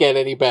 Can it get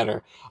any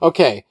better?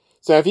 Okay,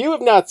 so if you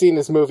have not seen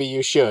this movie,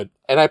 you should.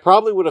 And I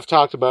probably would have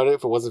talked about it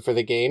if it wasn't for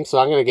the game, so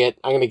I'm gonna get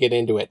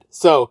into it.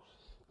 So,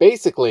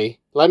 basically,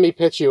 let me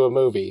pitch you a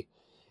movie.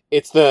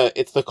 It's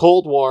the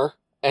Cold War,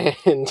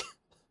 and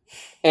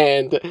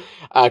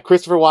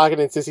Christopher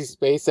Walken and Sissy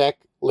Spacek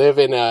live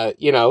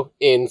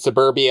in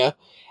suburbia.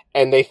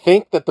 And they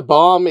think that the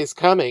bomb is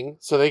coming,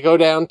 so they go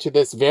down to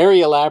this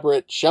very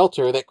elaborate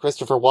shelter that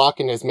Christopher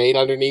Walken has made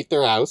underneath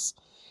their house.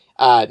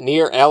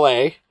 near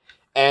LA,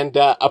 and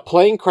a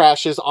plane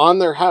crashes on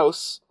their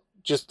house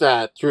just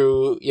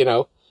through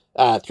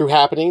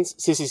happenings.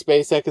 Sissy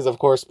Spacek is, of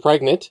course,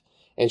 pregnant,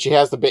 and she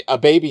has a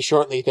baby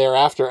shortly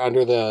thereafter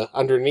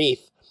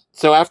underneath.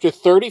 So after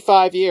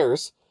 35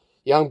 years,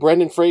 young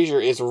Brendan Fraser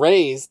is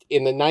raised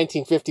in the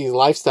 1950s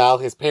lifestyle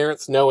his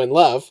parents know and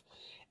love,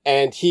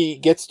 and he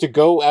gets to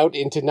go out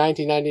into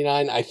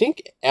 1999, I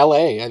think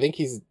LA. I think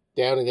he's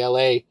down in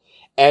LA,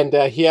 and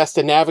he has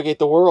to navigate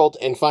the world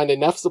and find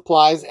enough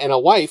supplies and a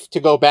wife to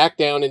go back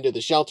down into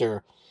the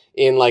shelter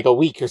in like a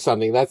week or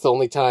something. That's the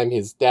only time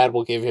his dad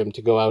will give him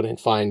to go out and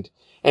find.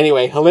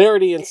 Anyway,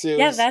 hilarity ensues.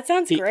 Yeah, that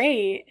sounds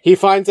great. He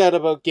finds out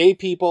about gay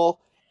people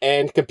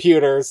and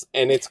computers,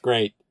 and it's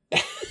great.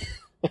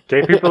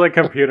 Gay People and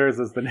Computers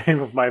is the name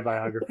of my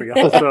biography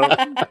also.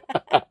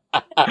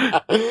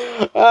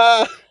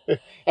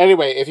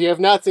 Anyway, if you have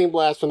not seen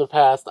Blast from the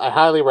Past, I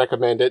highly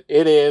recommend it.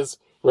 It is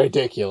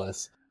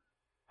ridiculous.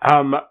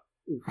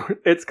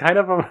 It's kind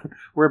of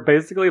we're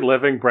basically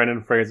living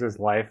Brendan Fraser's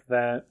life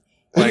that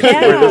like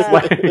Yeah.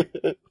 we're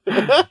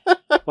just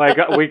like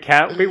we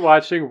can't be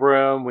watching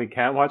Room, we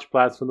can't watch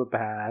Blast from the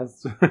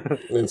Past.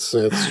 It's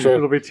true.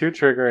 It'll be too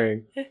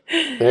triggering.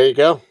 There you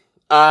go.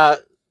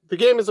 The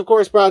game is, of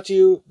course, brought to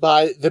you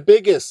by the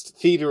biggest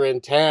theater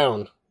in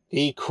town,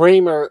 the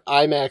Kramer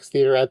IMAX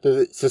Theater at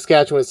the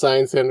Saskatchewan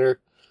Science Center.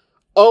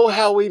 Oh,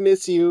 how we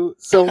miss you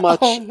so much.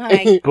 Oh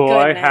my Boy,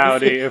 goodness.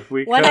 howdy, if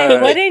we What could.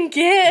 I wouldn't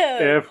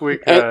give. If we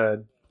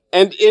could.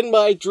 And in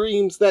my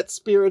dreams, that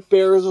spirit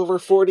bears over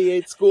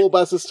 48 school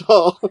buses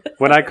tall.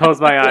 When I close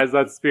my eyes,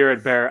 that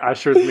spirit bear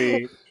ushers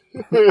me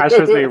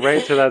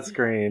right to that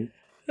screen.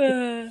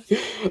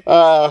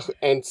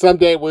 And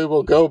someday we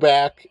will go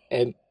back,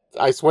 and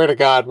I swear to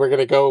God, we're going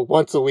to go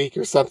once a week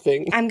or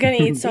something. I'm going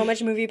to eat so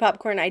much movie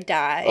popcorn, I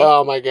die.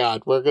 Oh my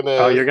God, we're going to...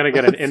 Oh, you're going to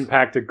get an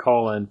impacted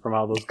colon from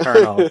all those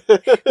kernels.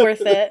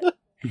 Worth it.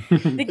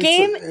 The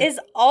game is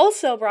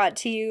also brought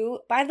to you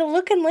by the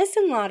Look and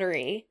Listen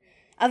Lottery,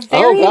 a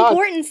very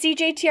important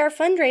CJTR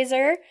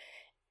fundraiser,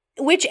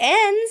 which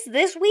ends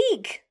this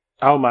week.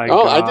 Oh my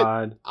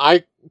God.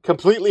 I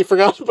completely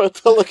forgot about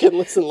the Look and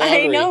Listen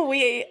Lottery. I know,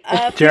 we...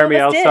 Jeremy,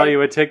 I'll sell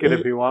you a ticket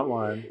if you want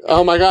one.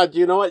 Oh my God,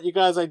 you know what, you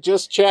guys, I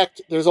just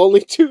checked. There's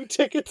only 2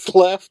 tickets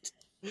left.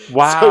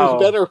 Wow.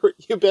 So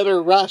you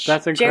better rush.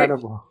 That's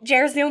incredible.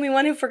 Jared's the only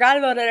one who forgot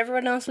about it.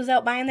 Everyone else was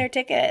out buying their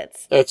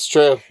tickets. That's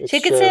true.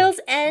 Ticket sales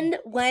end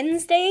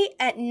Wednesday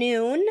at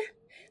noon.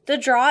 The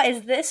draw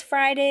is this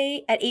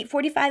Friday at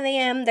 8:45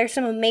 a.m. There's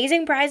some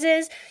amazing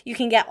prizes. You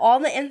can get all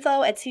the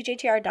info at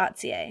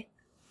cjtr.ca.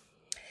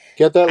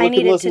 Get that I Look and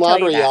needed to Listen tell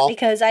you Lottery, that y'all.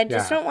 because I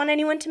just don't want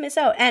anyone to miss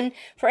out. And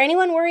for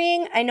anyone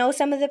worrying, I know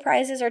some of the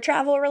prizes are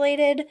travel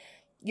related.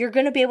 You're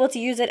going to be able to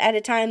use it at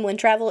a time when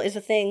travel is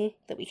a thing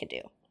that we can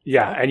do.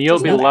 Yeah, So, and you'll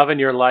just be know that. loving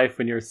your life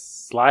when you're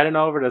sliding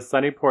over to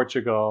sunny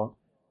Portugal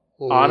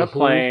on a Mhm.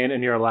 plane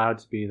and you're allowed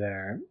to be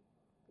there.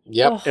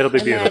 Yep. Oh, It'll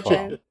be beautiful.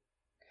 imagine.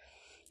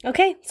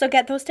 Okay, so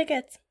get those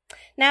tickets.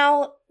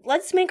 Now,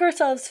 let's make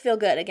ourselves feel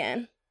good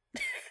again.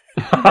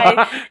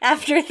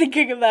 After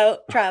thinking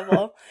about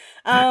travel.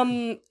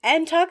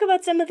 And talk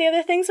about some of the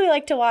other things we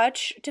like to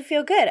watch to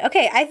feel good.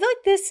 Okay, I feel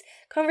like this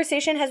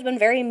conversation has been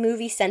very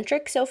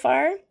movie-centric so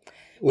far,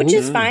 which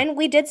is fine.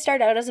 We did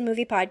start out as a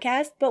movie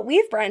podcast, but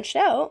we've branched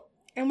out,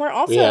 and we're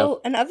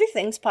also an Other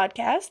Things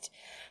podcast.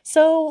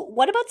 So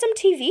what about some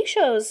TV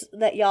shows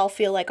that y'all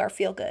feel like are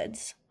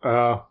feel-goods?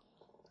 One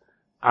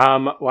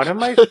of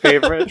my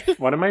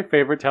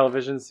favorite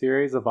television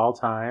series of all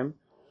time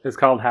is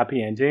called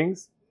Happy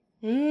Endings.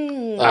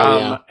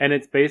 And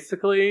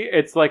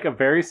it's like a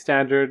very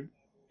standard,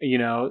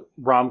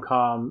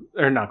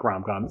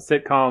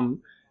 sitcom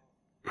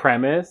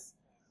premise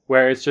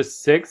where it's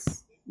just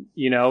 6,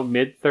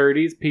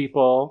 mid-30s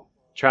people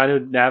trying to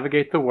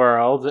navigate the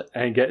world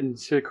and get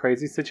into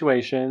crazy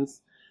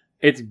situations.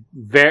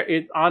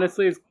 It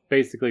honestly is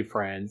basically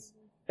Friends,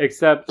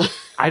 except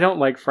I don't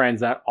like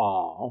Friends at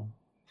all.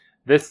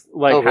 This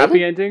really?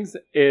 Happy Endings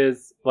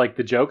is like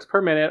the jokes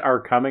per minute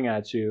are coming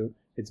at you.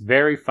 It's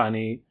very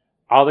funny.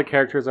 All the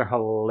characters are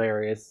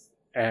hilarious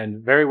and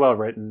very well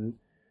written.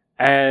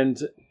 And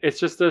it's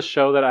just a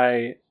show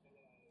that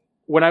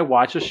when I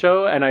watch a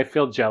show and I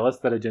feel jealous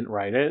that I didn't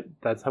write it,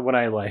 that's when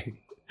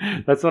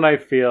I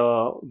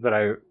feel that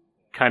I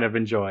kind of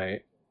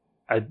enjoy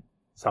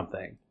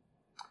something.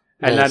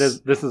 And Nice.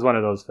 this is one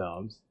of those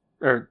films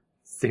or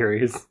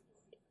series.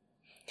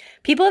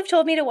 People have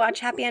told me to watch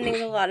Happy Endings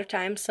a lot of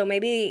times, so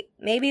maybe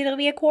it'll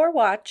be a core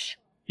watch.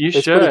 You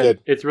It's should. pretty good.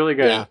 It's really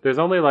good. Yeah. There's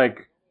only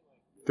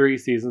 3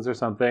 seasons or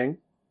something.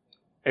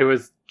 It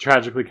was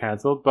tragically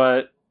canceled,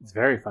 but it's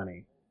very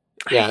funny.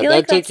 Yeah, I feel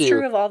like that'd that's take you-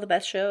 true of all the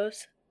best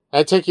shows.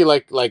 That'd take you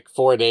like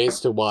 4 days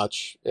to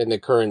watch in the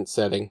current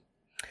setting.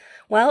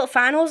 Well,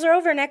 finals are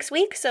over next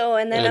week,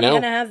 and then I I'm know.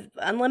 going to have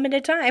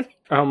unlimited time.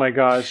 Oh my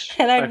gosh.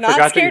 And I'm I not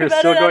forgot scared that you're about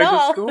still it at going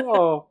all. to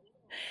school.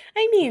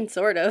 I mean,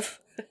 sort of.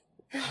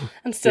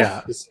 I'm still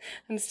Yeah.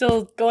 I'm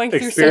still going through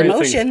some Experiencing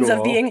emotions of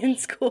school. being in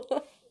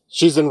school.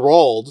 she's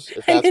enrolled.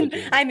 If that's what you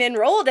mean. I'm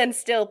enrolled and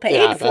still paid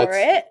Yeah, for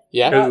it.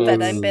 Yeah. Not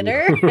that I'm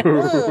bitter.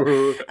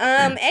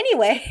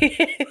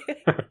 Anyway,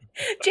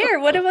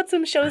 Jared, what about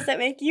some shows that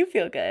make you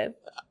feel good?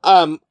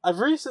 I've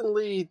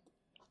recently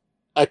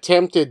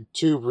attempted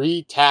to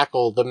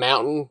re-tackle the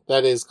mountain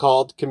that is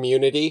called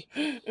Community.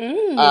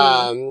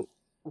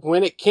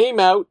 When it came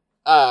out,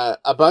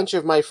 a bunch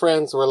of my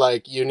friends were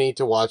like, "You need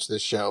to watch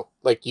this show.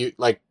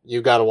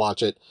 You gotta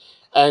watch it."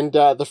 And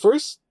the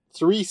first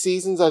 3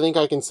 seasons, I think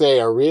I can say,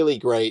 are really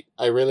great.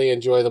 I really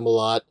enjoy them a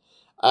lot.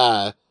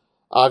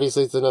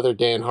 Obviously, it's another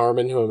Dan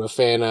Harmon, who I'm a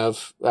fan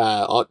of.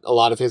 A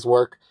lot of his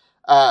work.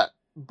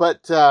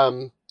 But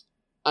I'm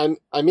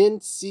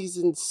in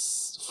season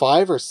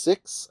 5 or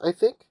 6, I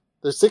think.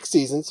 There's 6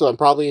 seasons, so I'm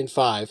probably in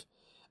 5.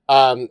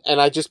 And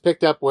I just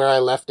picked up where I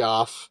left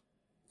off,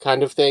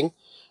 kind of thing.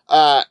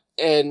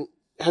 And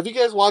have you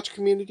guys watched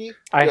Community?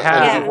 I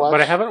have, Yeah.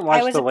 but I haven't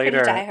watched was the a pretty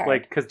later,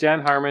 diehard. because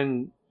Dan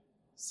Harmon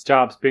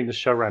stops being the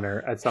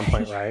showrunner at some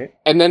point, right?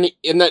 And then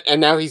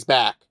and now he's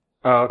back.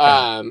 Oh,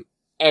 okay.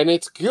 And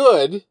it's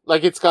good.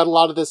 It's got a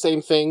lot of the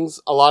same things.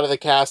 A lot of the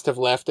cast have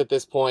left at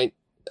this point.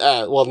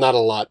 Well, not a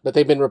lot, but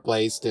they've been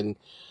replaced.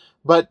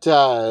 But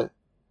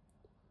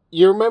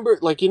you remember,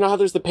 you know how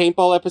there's the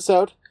paintball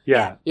episode?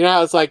 Yeah. You know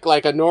how it's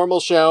like a normal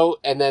show,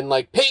 and then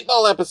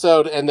paintball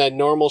episode, and then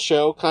normal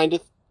show, kind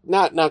of.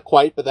 Not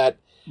quite, but that.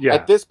 Yeah.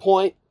 At this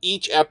point,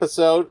 each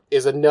episode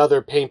is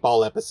another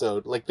paintball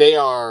episode. They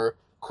are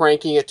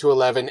cranking it to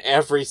 11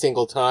 every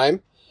single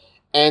time.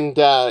 And,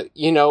 a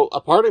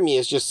part of me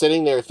is just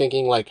sitting there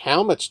thinking,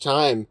 how much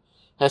time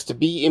has to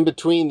be in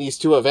between these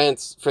 2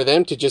 events for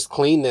them to just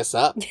clean this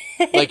up?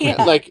 They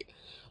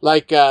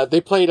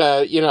played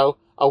a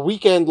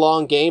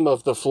weekend-long game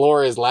of The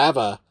Floor is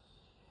Lava.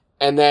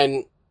 And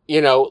then,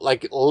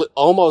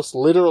 almost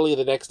literally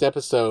the next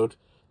episode,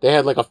 they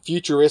had a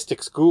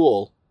futuristic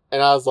school.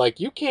 And I was like,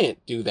 you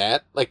can't do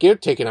that.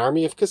 It'd take an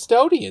army of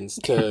custodians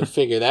to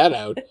figure that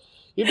out.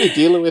 You'd be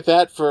dealing with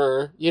that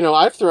for,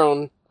 I've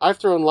thrown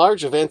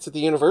large events at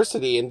the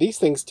university, and these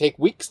things take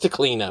weeks to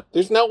clean up.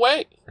 There's no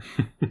way.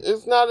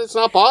 It's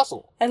not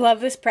possible. I love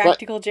this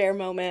practical Jared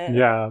moment.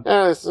 Yeah.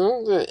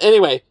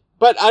 Anyway,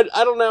 but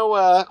I don't know.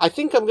 I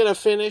think I'm gonna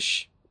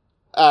finish.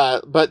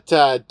 But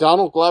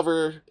Donald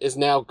Glover is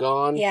now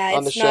gone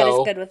on the it's show. not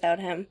as good without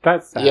him.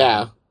 That's sad.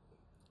 Yeah.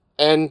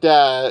 And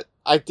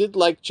I did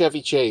like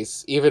Chevy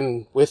Chase,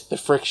 even with the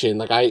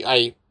friction.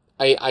 I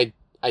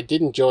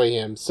did enjoy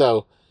him.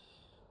 So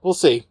we'll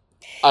see.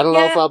 I don't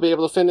know if I'll be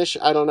able to finish.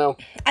 I don't know.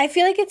 I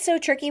feel like it's so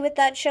tricky with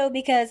that show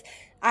because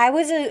I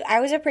was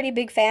a pretty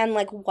big fan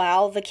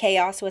while the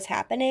chaos was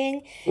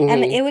happening,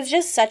 and it was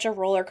just such a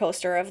roller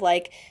coaster of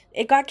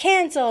it got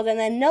canceled, and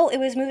then no, it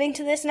was moving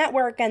to this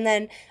network, and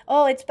then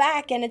it's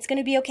back and it's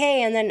gonna be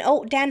okay, and then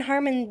Dan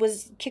Harmon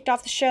was kicked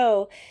off the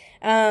show.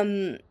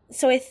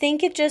 So I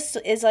think it just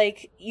is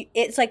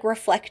it's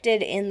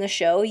reflected in the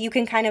show. You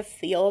can kind of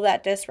feel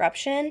that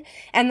disruption,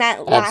 and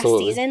that last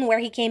season where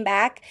he came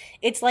back,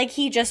 it's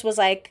he just was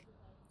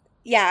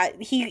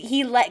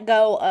he let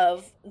go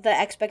of the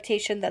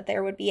expectation that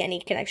there would be any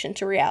connection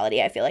to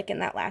reality, I feel in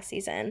that last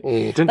season.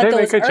 Didn't they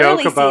make a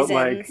joke about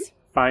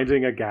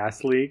finding a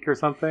gas leak or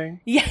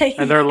something? Yeah,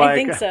 and they're I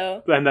think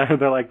so. And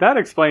they're like, that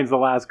explains the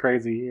last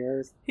crazy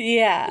years.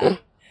 Yeah.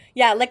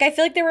 Yeah, I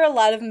feel there were a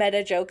lot of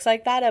meta jokes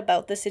like that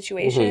about the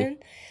situation.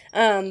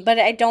 But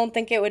I don't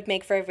think it would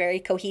make for a very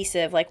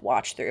cohesive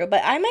watch through.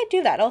 But I might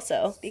do that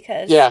also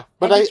because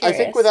but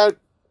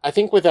I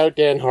think without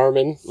Dan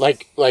Harmon,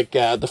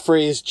 the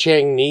phrase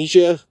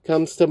 "Changnesia"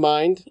 comes to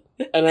mind,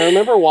 and I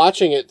remember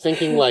watching it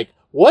thinking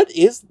what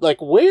is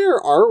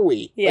where are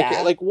we?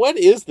 Yeah. What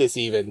is this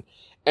even?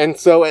 And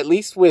so at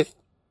least with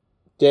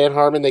Dan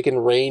Harmon, they can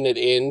rein it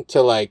in to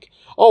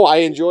I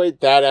enjoyed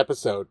that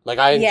episode.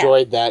 I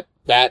enjoyed that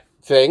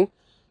thing,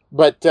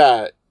 but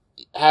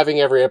having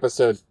every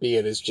episode be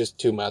it is just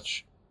too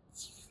much.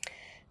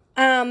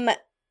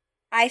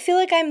 I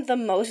feel I'm the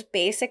most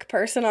basic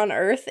person on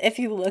earth if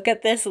you look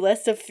at this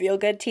list of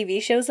feel-good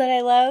TV shows that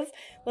I love.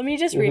 Let me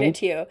just read it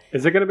to you.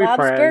 Is it going to be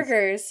Bob's Friends?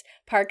 Burgers,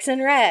 Parks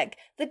and Rec,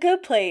 The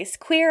Good Place,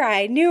 Queer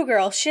Eye, New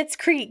Girl, Schitt's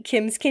Creek,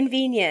 Kim's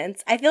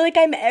Convenience. I feel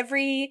I'm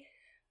every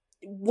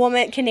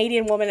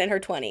Canadian woman in her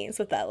 20s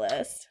with that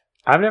list.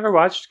 I've never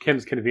watched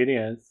Kim's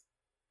Convenience.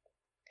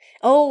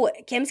 Oh,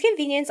 Kim's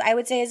Convenience, I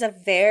would say, is a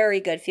very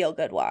good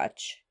feel-good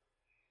watch.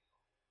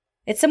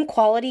 It's some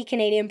quality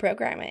Canadian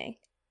programming.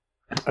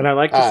 And I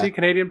like to see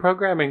Canadian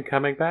programming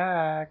coming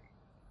back.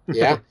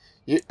 Yeah.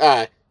 You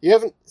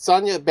haven't...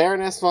 Sonia,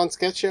 Baroness von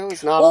Sketch Show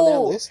is not on that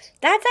list?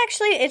 That's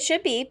actually... It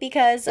should be,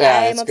 because I'm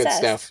that's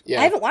obsessed. Good stuff. Yeah.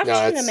 I haven't watched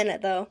it in a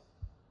minute, though.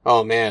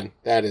 Oh, man.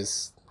 That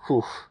is...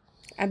 Whew.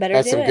 I better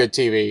That's do some it. good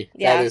TV.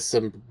 Yeah. That is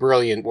some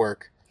brilliant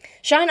work.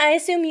 Sean, I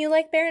assume you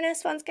like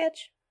Baroness von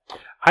Sketch?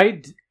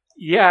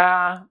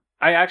 Yeah.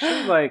 I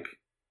actually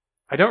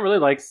I don't really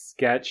like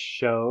sketch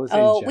shows in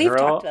general. We've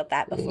talked about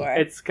that before.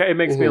 It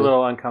makes me a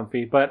little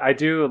uncomfy, but I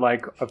do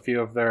like a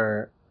few of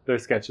their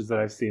sketches that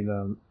I've seen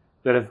them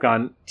that have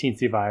gone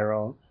teensy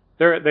viral.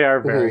 They are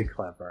very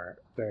clever,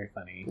 very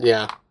funny.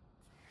 Yeah.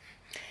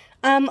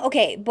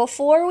 Okay,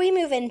 before we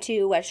move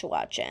into what you're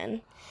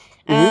watching,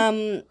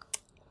 Mhm.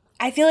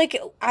 I feel like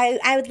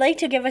I would like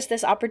to give us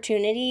this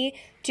opportunity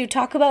to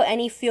talk about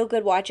any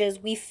feel-good watches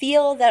we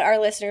feel that our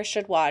listeners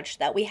should watch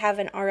that we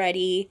haven't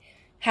already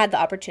had the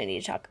opportunity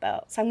to talk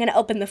about. So I'm going to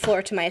open the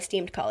floor to my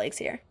esteemed colleagues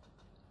here.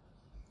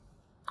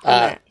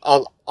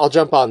 I'll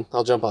jump on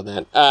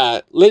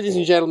that. Ladies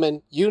and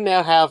gentlemen, you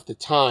now have the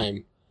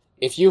time.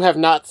 If you have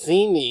not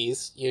seen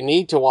these, you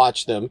need to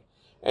watch them.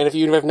 And if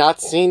you have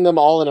not seen them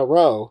all in a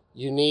row,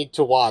 you need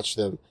to watch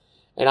them.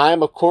 And I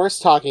am, of course,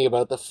 talking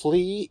about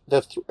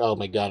oh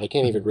my god, I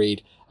can't even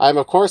read. I'm,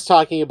 of course,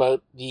 talking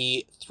about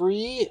the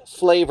 3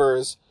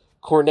 Flavors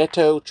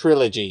Cornetto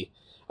Trilogy.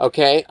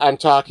 Okay? I'm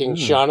talking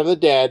Shaun of the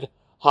Dead,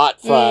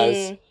 Hot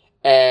Fuzz,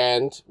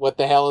 and what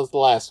the hell is the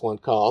last one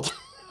called?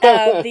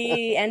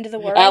 The End of the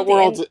World? At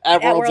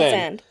World's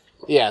End.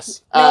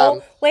 Yes.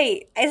 No,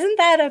 wait, isn't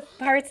that a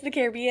Pirates of the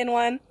Caribbean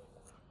one?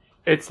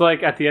 It's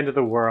like At the End of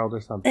the World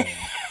or something.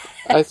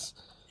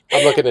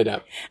 I'm looking it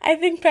up. I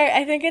think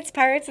it's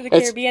Pirates of the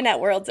Caribbean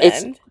at World's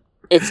End.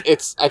 I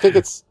think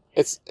it's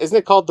isn't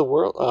it called The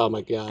World? Oh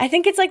my god. I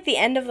think it's like The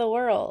End of the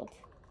World.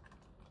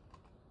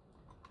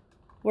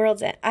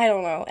 World's End. I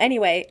don't know.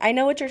 Anyway, I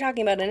know what you're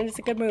talking about, and it's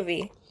a good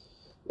movie.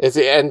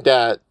 They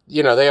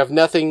have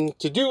nothing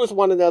to do with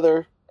one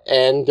another,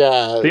 and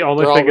the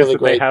only thing is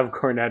that they have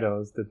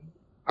cornettos that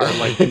are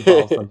like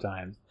involved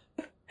sometimes.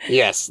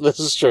 Yes, this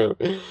is true.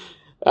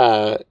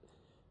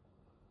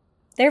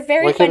 They're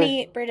very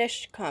funny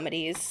British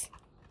comedies.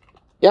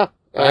 Yeah.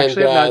 I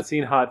actually have not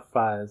seen Hot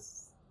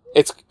Fuzz.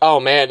 It's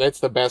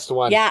the best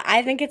one. Yeah,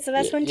 I think it's the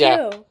best one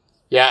too.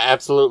 Yeah,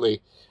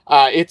 absolutely.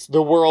 It's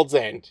The World's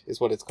End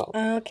is what it's called.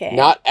 Okay.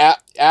 Not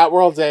at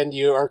World's End,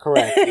 you are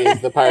correct,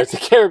 is the Pirates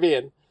of the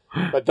Caribbean.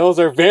 But those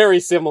are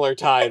very similar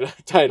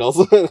titles.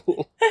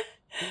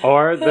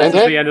 Or This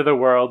is the End of the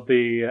World,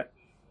 the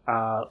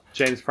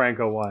James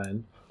Franco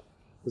one.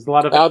 There's a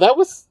lot of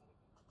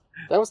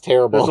that was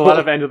terrible. There's a lot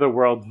of End of the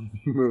World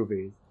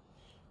movies.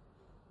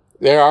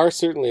 There are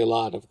certainly a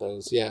lot of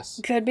those, yes.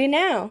 Could be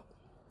now.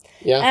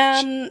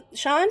 Yeah.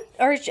 Sean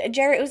or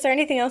Jarrett, was there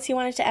anything else you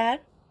wanted to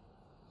add?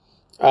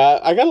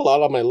 I got a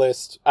lot on my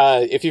list.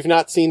 If you've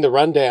not seen The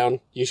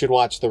Rundown, you should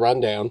watch The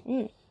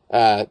Rundown.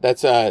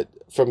 That's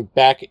from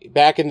back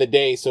in the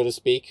day, so to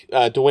speak.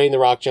 Dwayne "The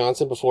Rock"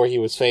 Johnson before he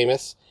was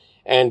famous,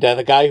 and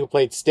the guy who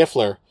played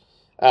Stifler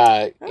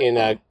in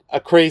a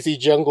Crazy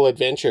Jungle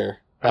Adventure.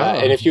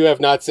 And if you have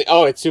not seen,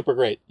 it's super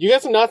great. You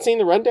guys have not seen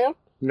The Rundown?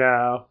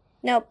 No.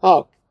 Nope.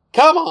 Oh,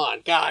 come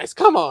on, guys,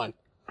 come on.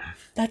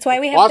 That's why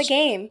we have the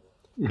game.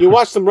 You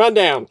watch some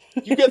Rundown.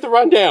 You get The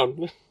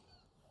Rundown.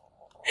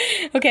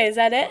 Okay, is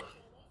that it?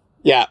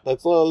 Yeah,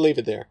 let's leave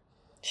it there.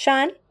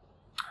 Sean?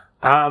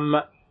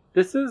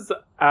 This is,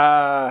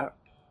 I'm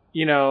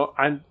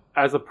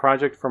as a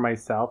project for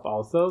myself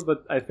also,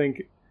 but I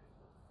think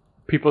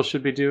people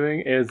should be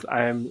doing is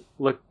I'm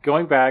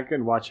going back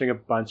and watching a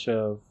bunch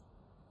of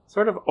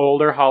sort of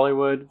older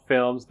Hollywood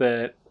films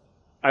that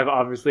I've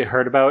obviously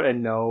heard about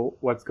and know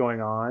what's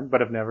going on,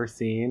 but I've never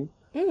seen.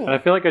 And I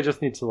feel like I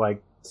just need to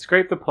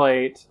scrape the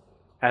plate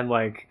and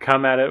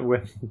come at it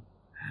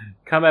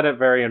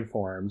very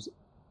informed.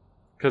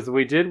 Because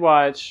we did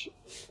watch,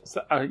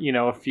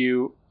 a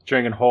few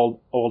during an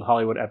old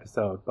Hollywood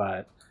episode,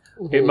 but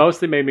it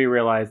mostly made me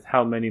realize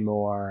how many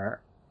more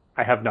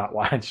I have not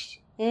watched.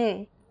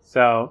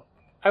 So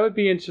I would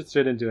be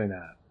interested in doing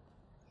that.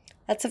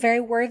 That's a very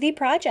worthy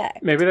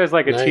project. Maybe there's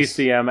a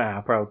TCM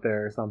app out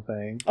there or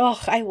something.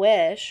 Oh, I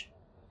wish.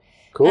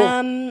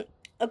 Cool.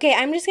 Okay,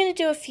 I'm just going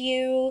to do a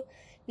few.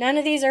 None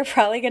of these are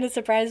probably going to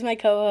surprise my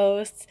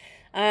co-hosts.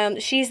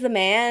 She's the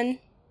Man.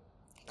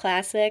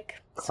 Classic.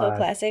 So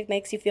classic.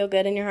 Makes you feel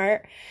good in your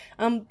heart.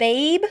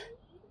 Babe.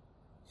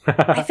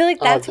 I feel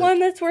like that's one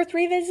that's worth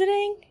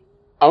revisiting.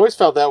 I always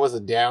felt that was a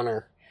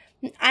downer.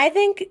 I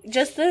think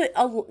just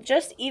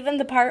even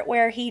the part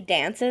where he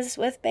dances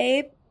with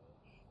Babe.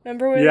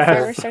 Remember when the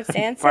farmer starts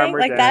dancing?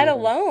 That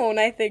alone,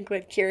 I think,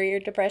 would cure your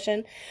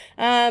depression.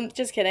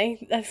 Just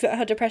kidding. That's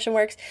how depression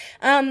works.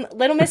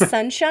 Little Miss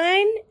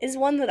Sunshine is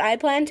one that I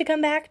plan to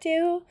come back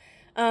to.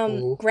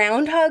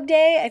 Groundhog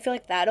Day. I feel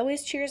like that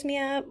always cheers me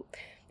up.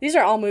 These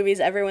are all movies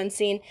everyone's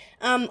seen.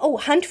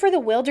 Hunt for the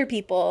Wilder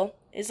People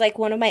is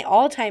one of my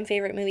all-time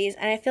favorite movies,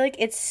 and I feel like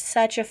it's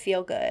such a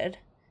feel-good.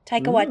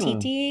 Taika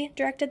Waititi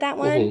directed that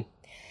one.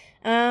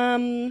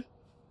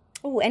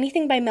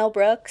 Anything by Mel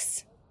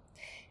Brooks.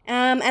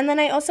 And then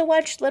I also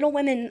watched Little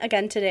Women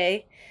again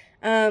today,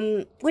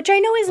 which I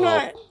know is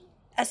not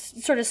a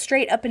sort of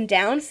straight up and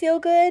down feel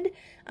good,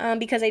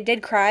 because I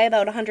did cry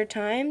about 100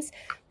 times,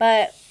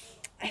 but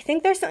I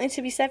think there's something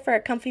to be said for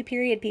a comfy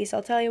period piece,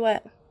 I'll tell you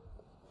what.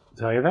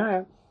 Tell you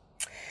that.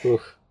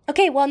 Oof.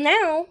 Okay, well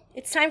now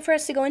it's time for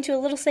us to go into a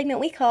little segment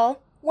we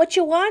call What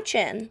You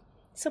Watchin'?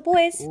 So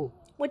boys,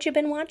 what you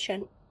been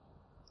watching?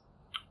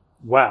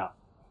 Wow.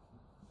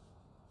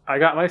 I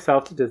got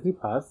myself to Disney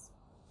Plus.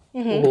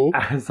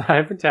 As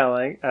I've been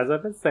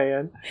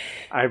saying,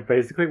 I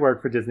basically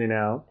work for Disney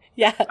now.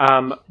 Yeah.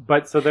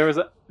 But so there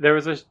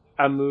was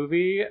a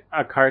movie,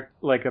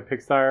 like a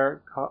Pixar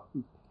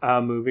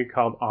movie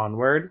called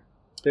Onward.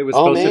 It was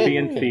supposed to be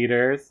in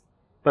theaters,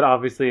 but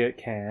obviously it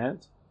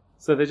can't.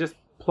 So they just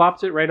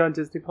plopped it right on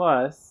Disney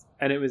Plus,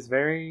 and it was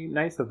very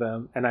nice of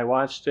them. And I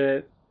watched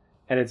it,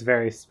 and it's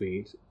very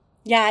sweet.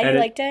 Yeah, you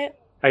liked it?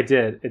 I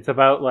did. It's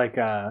about like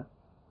a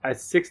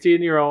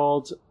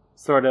 16-year-old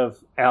sort of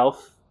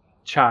elf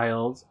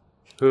child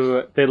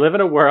who they live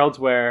in a world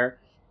where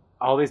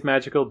all these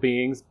magical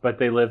beings, but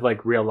they live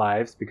like real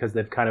lives because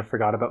they've kind of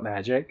forgot about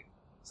magic.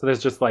 So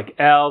there's just like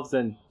elves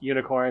and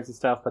unicorns and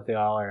stuff, but they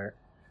all are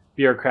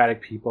bureaucratic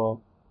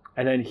people.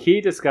 And then he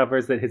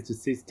discovers that his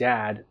deceased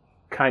dad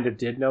kind of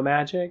did know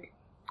magic.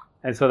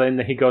 And so then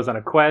he goes on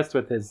a quest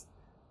with his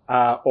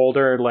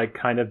older, like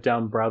kind of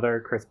dumb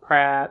brother, Chris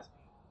Pratt,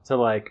 to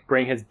like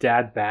bring his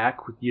dad back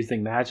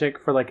using magic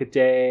for like a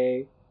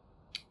day.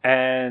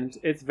 And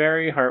it's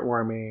very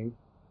heartwarming.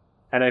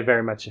 And I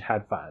very much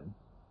had fun.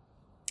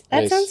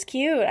 That sounds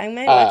cute. I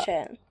might watch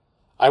it.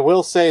 I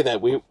will say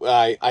that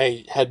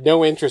I had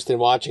no interest in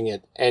watching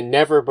it, and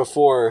never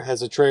before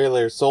has a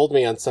trailer sold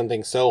me on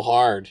something so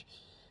hard,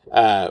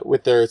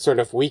 with their sort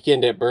of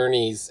Weekend at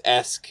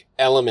Bernie's-esque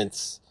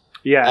elements.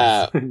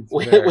 Yeah,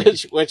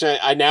 which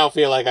I now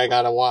feel like I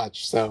gotta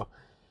watch. So,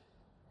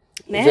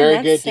 man, very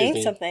that's good, saying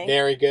Disney. Something.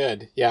 Very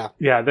good. Yeah.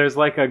 Yeah, there's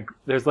like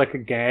a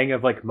gang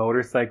of like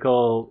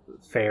motorcycle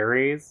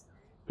fairies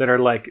that are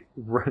like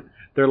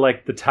they're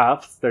like the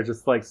toughs. They're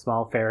just like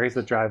small fairies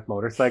that drive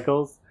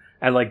motorcycles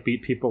and like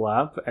beat people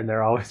up, and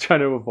they're always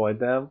trying to avoid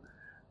them.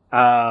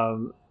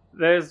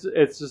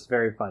 It's just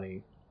very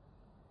funny,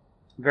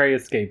 very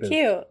escapist.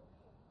 Cute.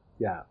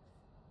 Yeah.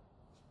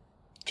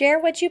 Jer,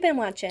 what you been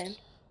watching?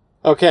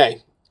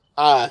 Okay.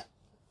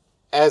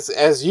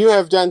 As you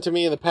have done to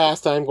me in the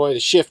past, I'm going to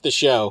shift the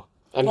show.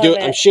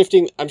 I'm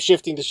shifting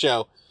the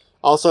show.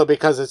 Also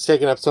because it's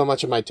taken up so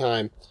much of my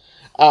time.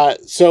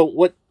 So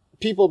what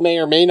people may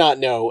or may not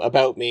know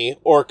about me,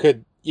 or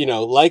could,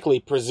 likely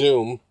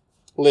presume,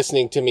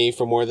 listening to me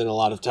for more than a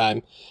lot of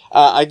time,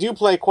 I do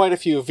play quite a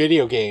few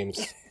video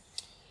games.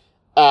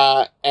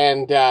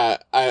 And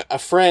a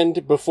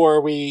friend, before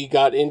we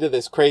got into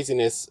this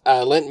craziness,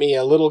 lent me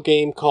a little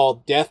game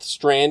called Death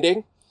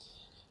Stranding.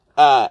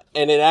 And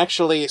it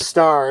actually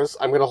stars,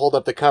 I'm going to hold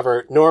up the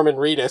cover, Norman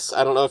Reedus.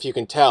 I don't know if you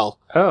can tell.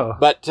 Oh.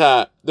 But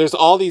there's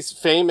all these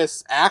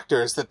famous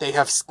actors that they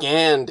have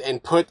scanned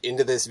and put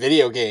into this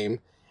video game.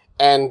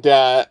 And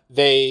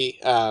they,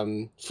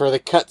 for the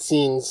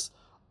cutscenes,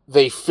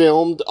 they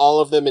filmed all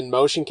of them in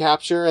motion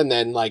capture and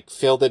then like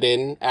filled it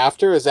in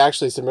after. Is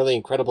actually some really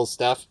incredible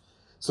stuff.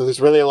 So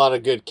there's really a lot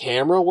of good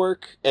camera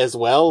work as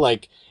well.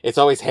 Like, it's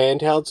always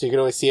handheld, so you can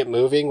always see it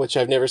moving, which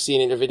I've never seen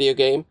in a video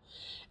game.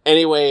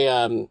 Anyway,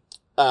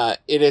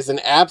 it is an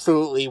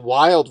absolutely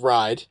wild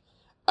ride,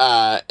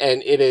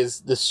 and it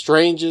is the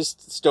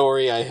strangest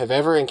story I have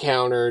ever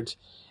encountered.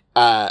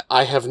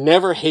 I have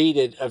never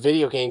hated a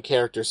video game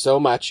character so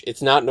much.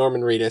 It's not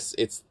Norman Reedus,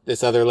 it's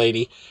this other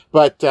lady.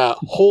 But,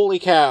 holy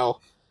cow,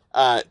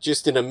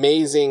 just an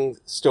amazing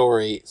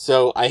story.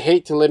 So I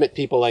hate to limit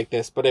people like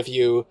this, but if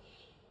you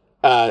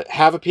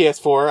have a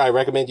PS4, I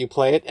recommend you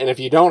play it. And if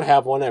you don't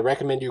have one, I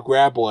recommend you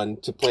grab one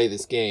to play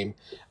this game.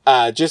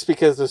 Just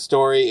because the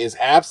story is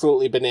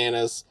absolutely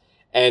bananas.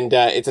 And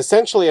it's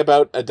essentially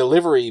about a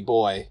delivery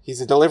boy.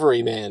 He's a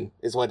delivery man,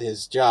 is what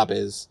his job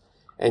is.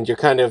 And you're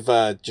kind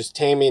of just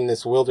taming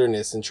this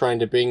wilderness and trying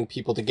to bring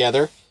people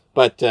together.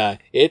 But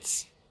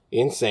it's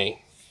insane.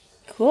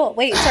 Cool.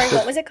 Wait, sorry,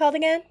 what was it called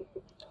again?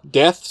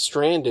 Death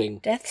Stranding.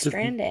 Death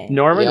Stranding.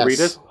 Norman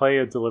Reedus play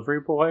a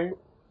delivery boy?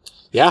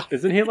 Yeah.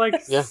 Isn't he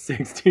like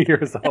 60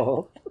 years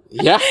old?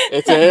 Yeah,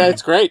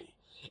 it's great.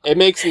 It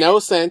makes no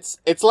sense.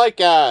 It's like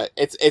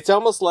it's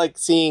almost like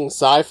seeing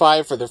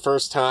sci-fi for the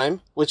first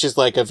time, which is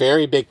like a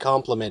very big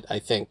compliment, I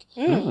think.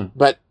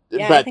 But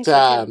I think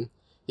so too.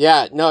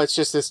 It's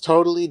just this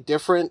totally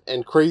different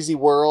and crazy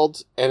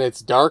world, and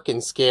it's dark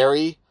and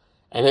scary,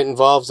 and it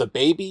involves a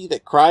baby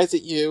that cries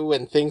at you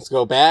and things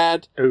go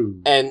bad.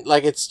 Ooh. And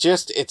like it's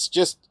just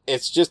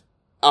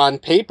on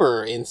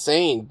paper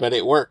insane, but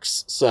it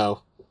works.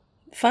 So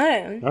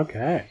fun.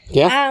 Okay.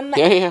 Yeah.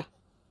 Yeah.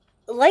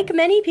 Like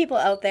many people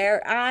out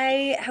there,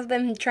 I have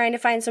been trying to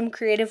find some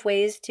creative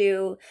ways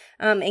to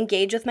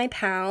engage with my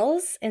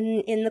pals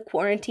in the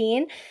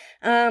quarantine.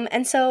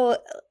 And so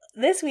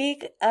this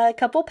week, a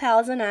couple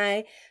pals and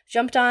I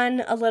jumped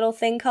on a little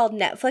thing called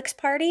Netflix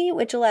Party,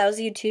 which allows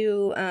you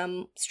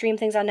to stream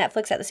things on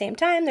Netflix at the same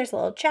time. There's a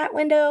little chat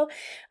window.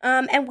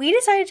 And we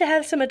decided to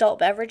have some adult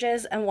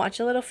beverages and watch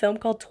a little film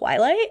called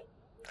Twilight.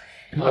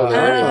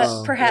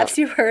 Perhaps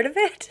you've heard of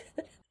it.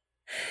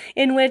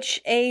 In which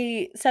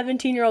a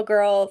 17-year-old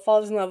girl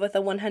falls in love with a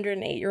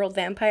 108-year-old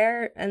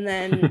vampire, and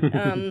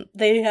then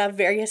they have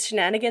various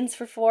shenanigans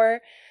for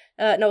 5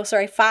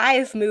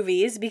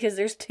 movies, because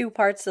there's 2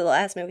 parts to the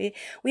last movie.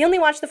 We only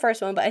watched the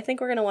first one, but I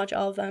think we're going to watch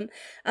all of them.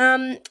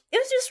 It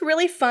was just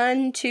really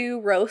fun to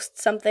roast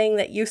something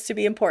that used to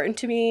be important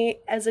to me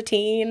as a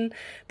teen,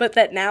 but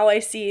that now I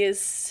see is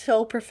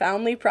so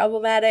profoundly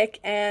problematic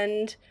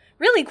and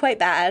really quite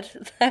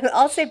bad.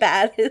 I'll say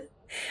bad.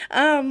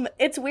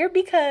 It's weird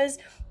because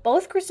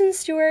both Kristen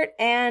Stewart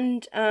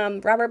and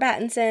Robert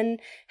Pattinson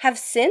have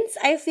since,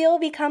 I feel,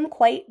 become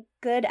quite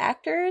good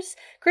actors.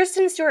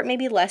 Kristen Stewart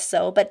maybe less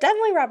so, but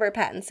definitely Robert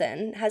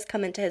Pattinson has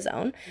come into his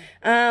own.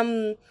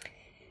 And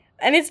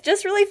it's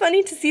just really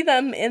funny to see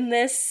them in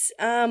this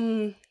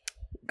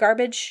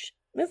garbage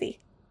movie.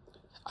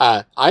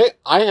 I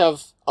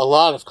have a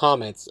lot of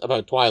comments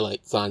about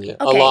Twilight, Sonia.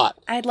 Okay, a lot.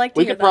 I'd like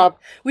to hear them.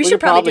 We should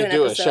probably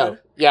do an episode.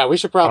 Yeah, we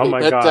should probably. Oh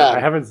my god, I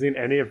haven't seen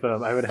any of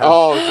them. I would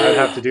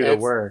have to do the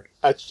work.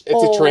 It's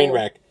a train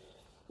wreck.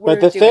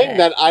 But the thing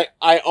that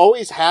I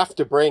always have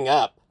to bring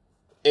up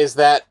is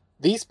that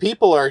these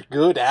people are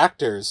good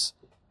actors,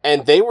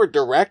 and they were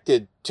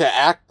directed to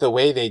act the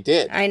way they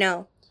did. I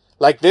know.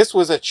 Like, this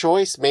was a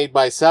choice made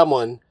by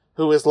someone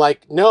who was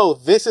like, no,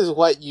 this is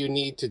what you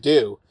need to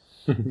do.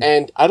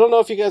 And I don't know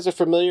if you guys are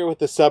familiar with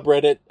the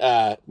subreddit,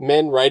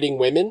 Men Writing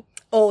Women.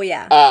 Oh,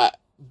 yeah.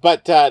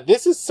 But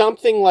this is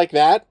something like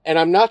that, and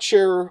I'm not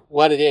sure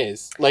what it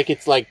is. Like,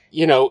 it's like,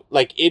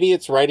 like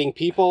idiots writing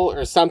people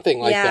or something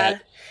like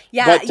that.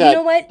 Yeah, but, you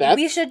know what?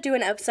 We should do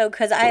an episode,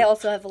 because I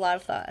also have a lot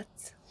of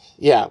thoughts.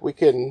 Yeah, we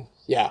can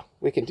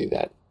do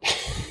that.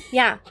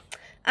 Yeah.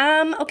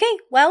 Okay,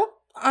 well,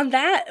 on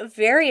that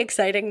very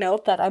exciting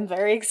note that I'm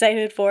very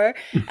excited for,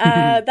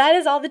 that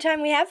is all the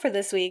time we have for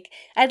this week.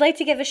 I'd like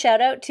to give a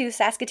shout out to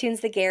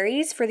Saskatoon's The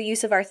Garys for the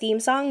use of our theme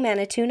song,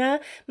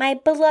 Manituna, my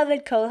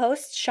beloved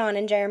co-hosts, Sean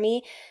and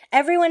Jeremy,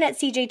 everyone at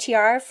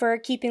CJTR for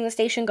keeping the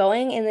station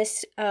going in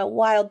this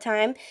wild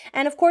time,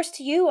 and of course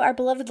to you, our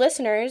beloved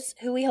listeners,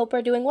 who we hope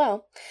are doing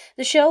well.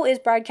 The show is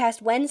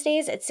broadcast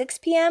Wednesdays at 6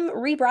 p.m.,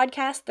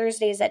 rebroadcast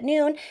Thursdays at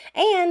noon,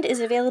 and is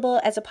available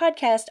as a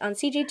podcast on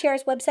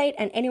CJTR's website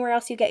and anywhere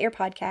else you get your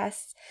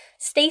podcasts.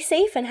 Stay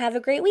safe and have a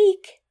great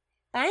week.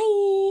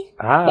 Bye.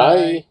 Bye.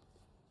 Bye.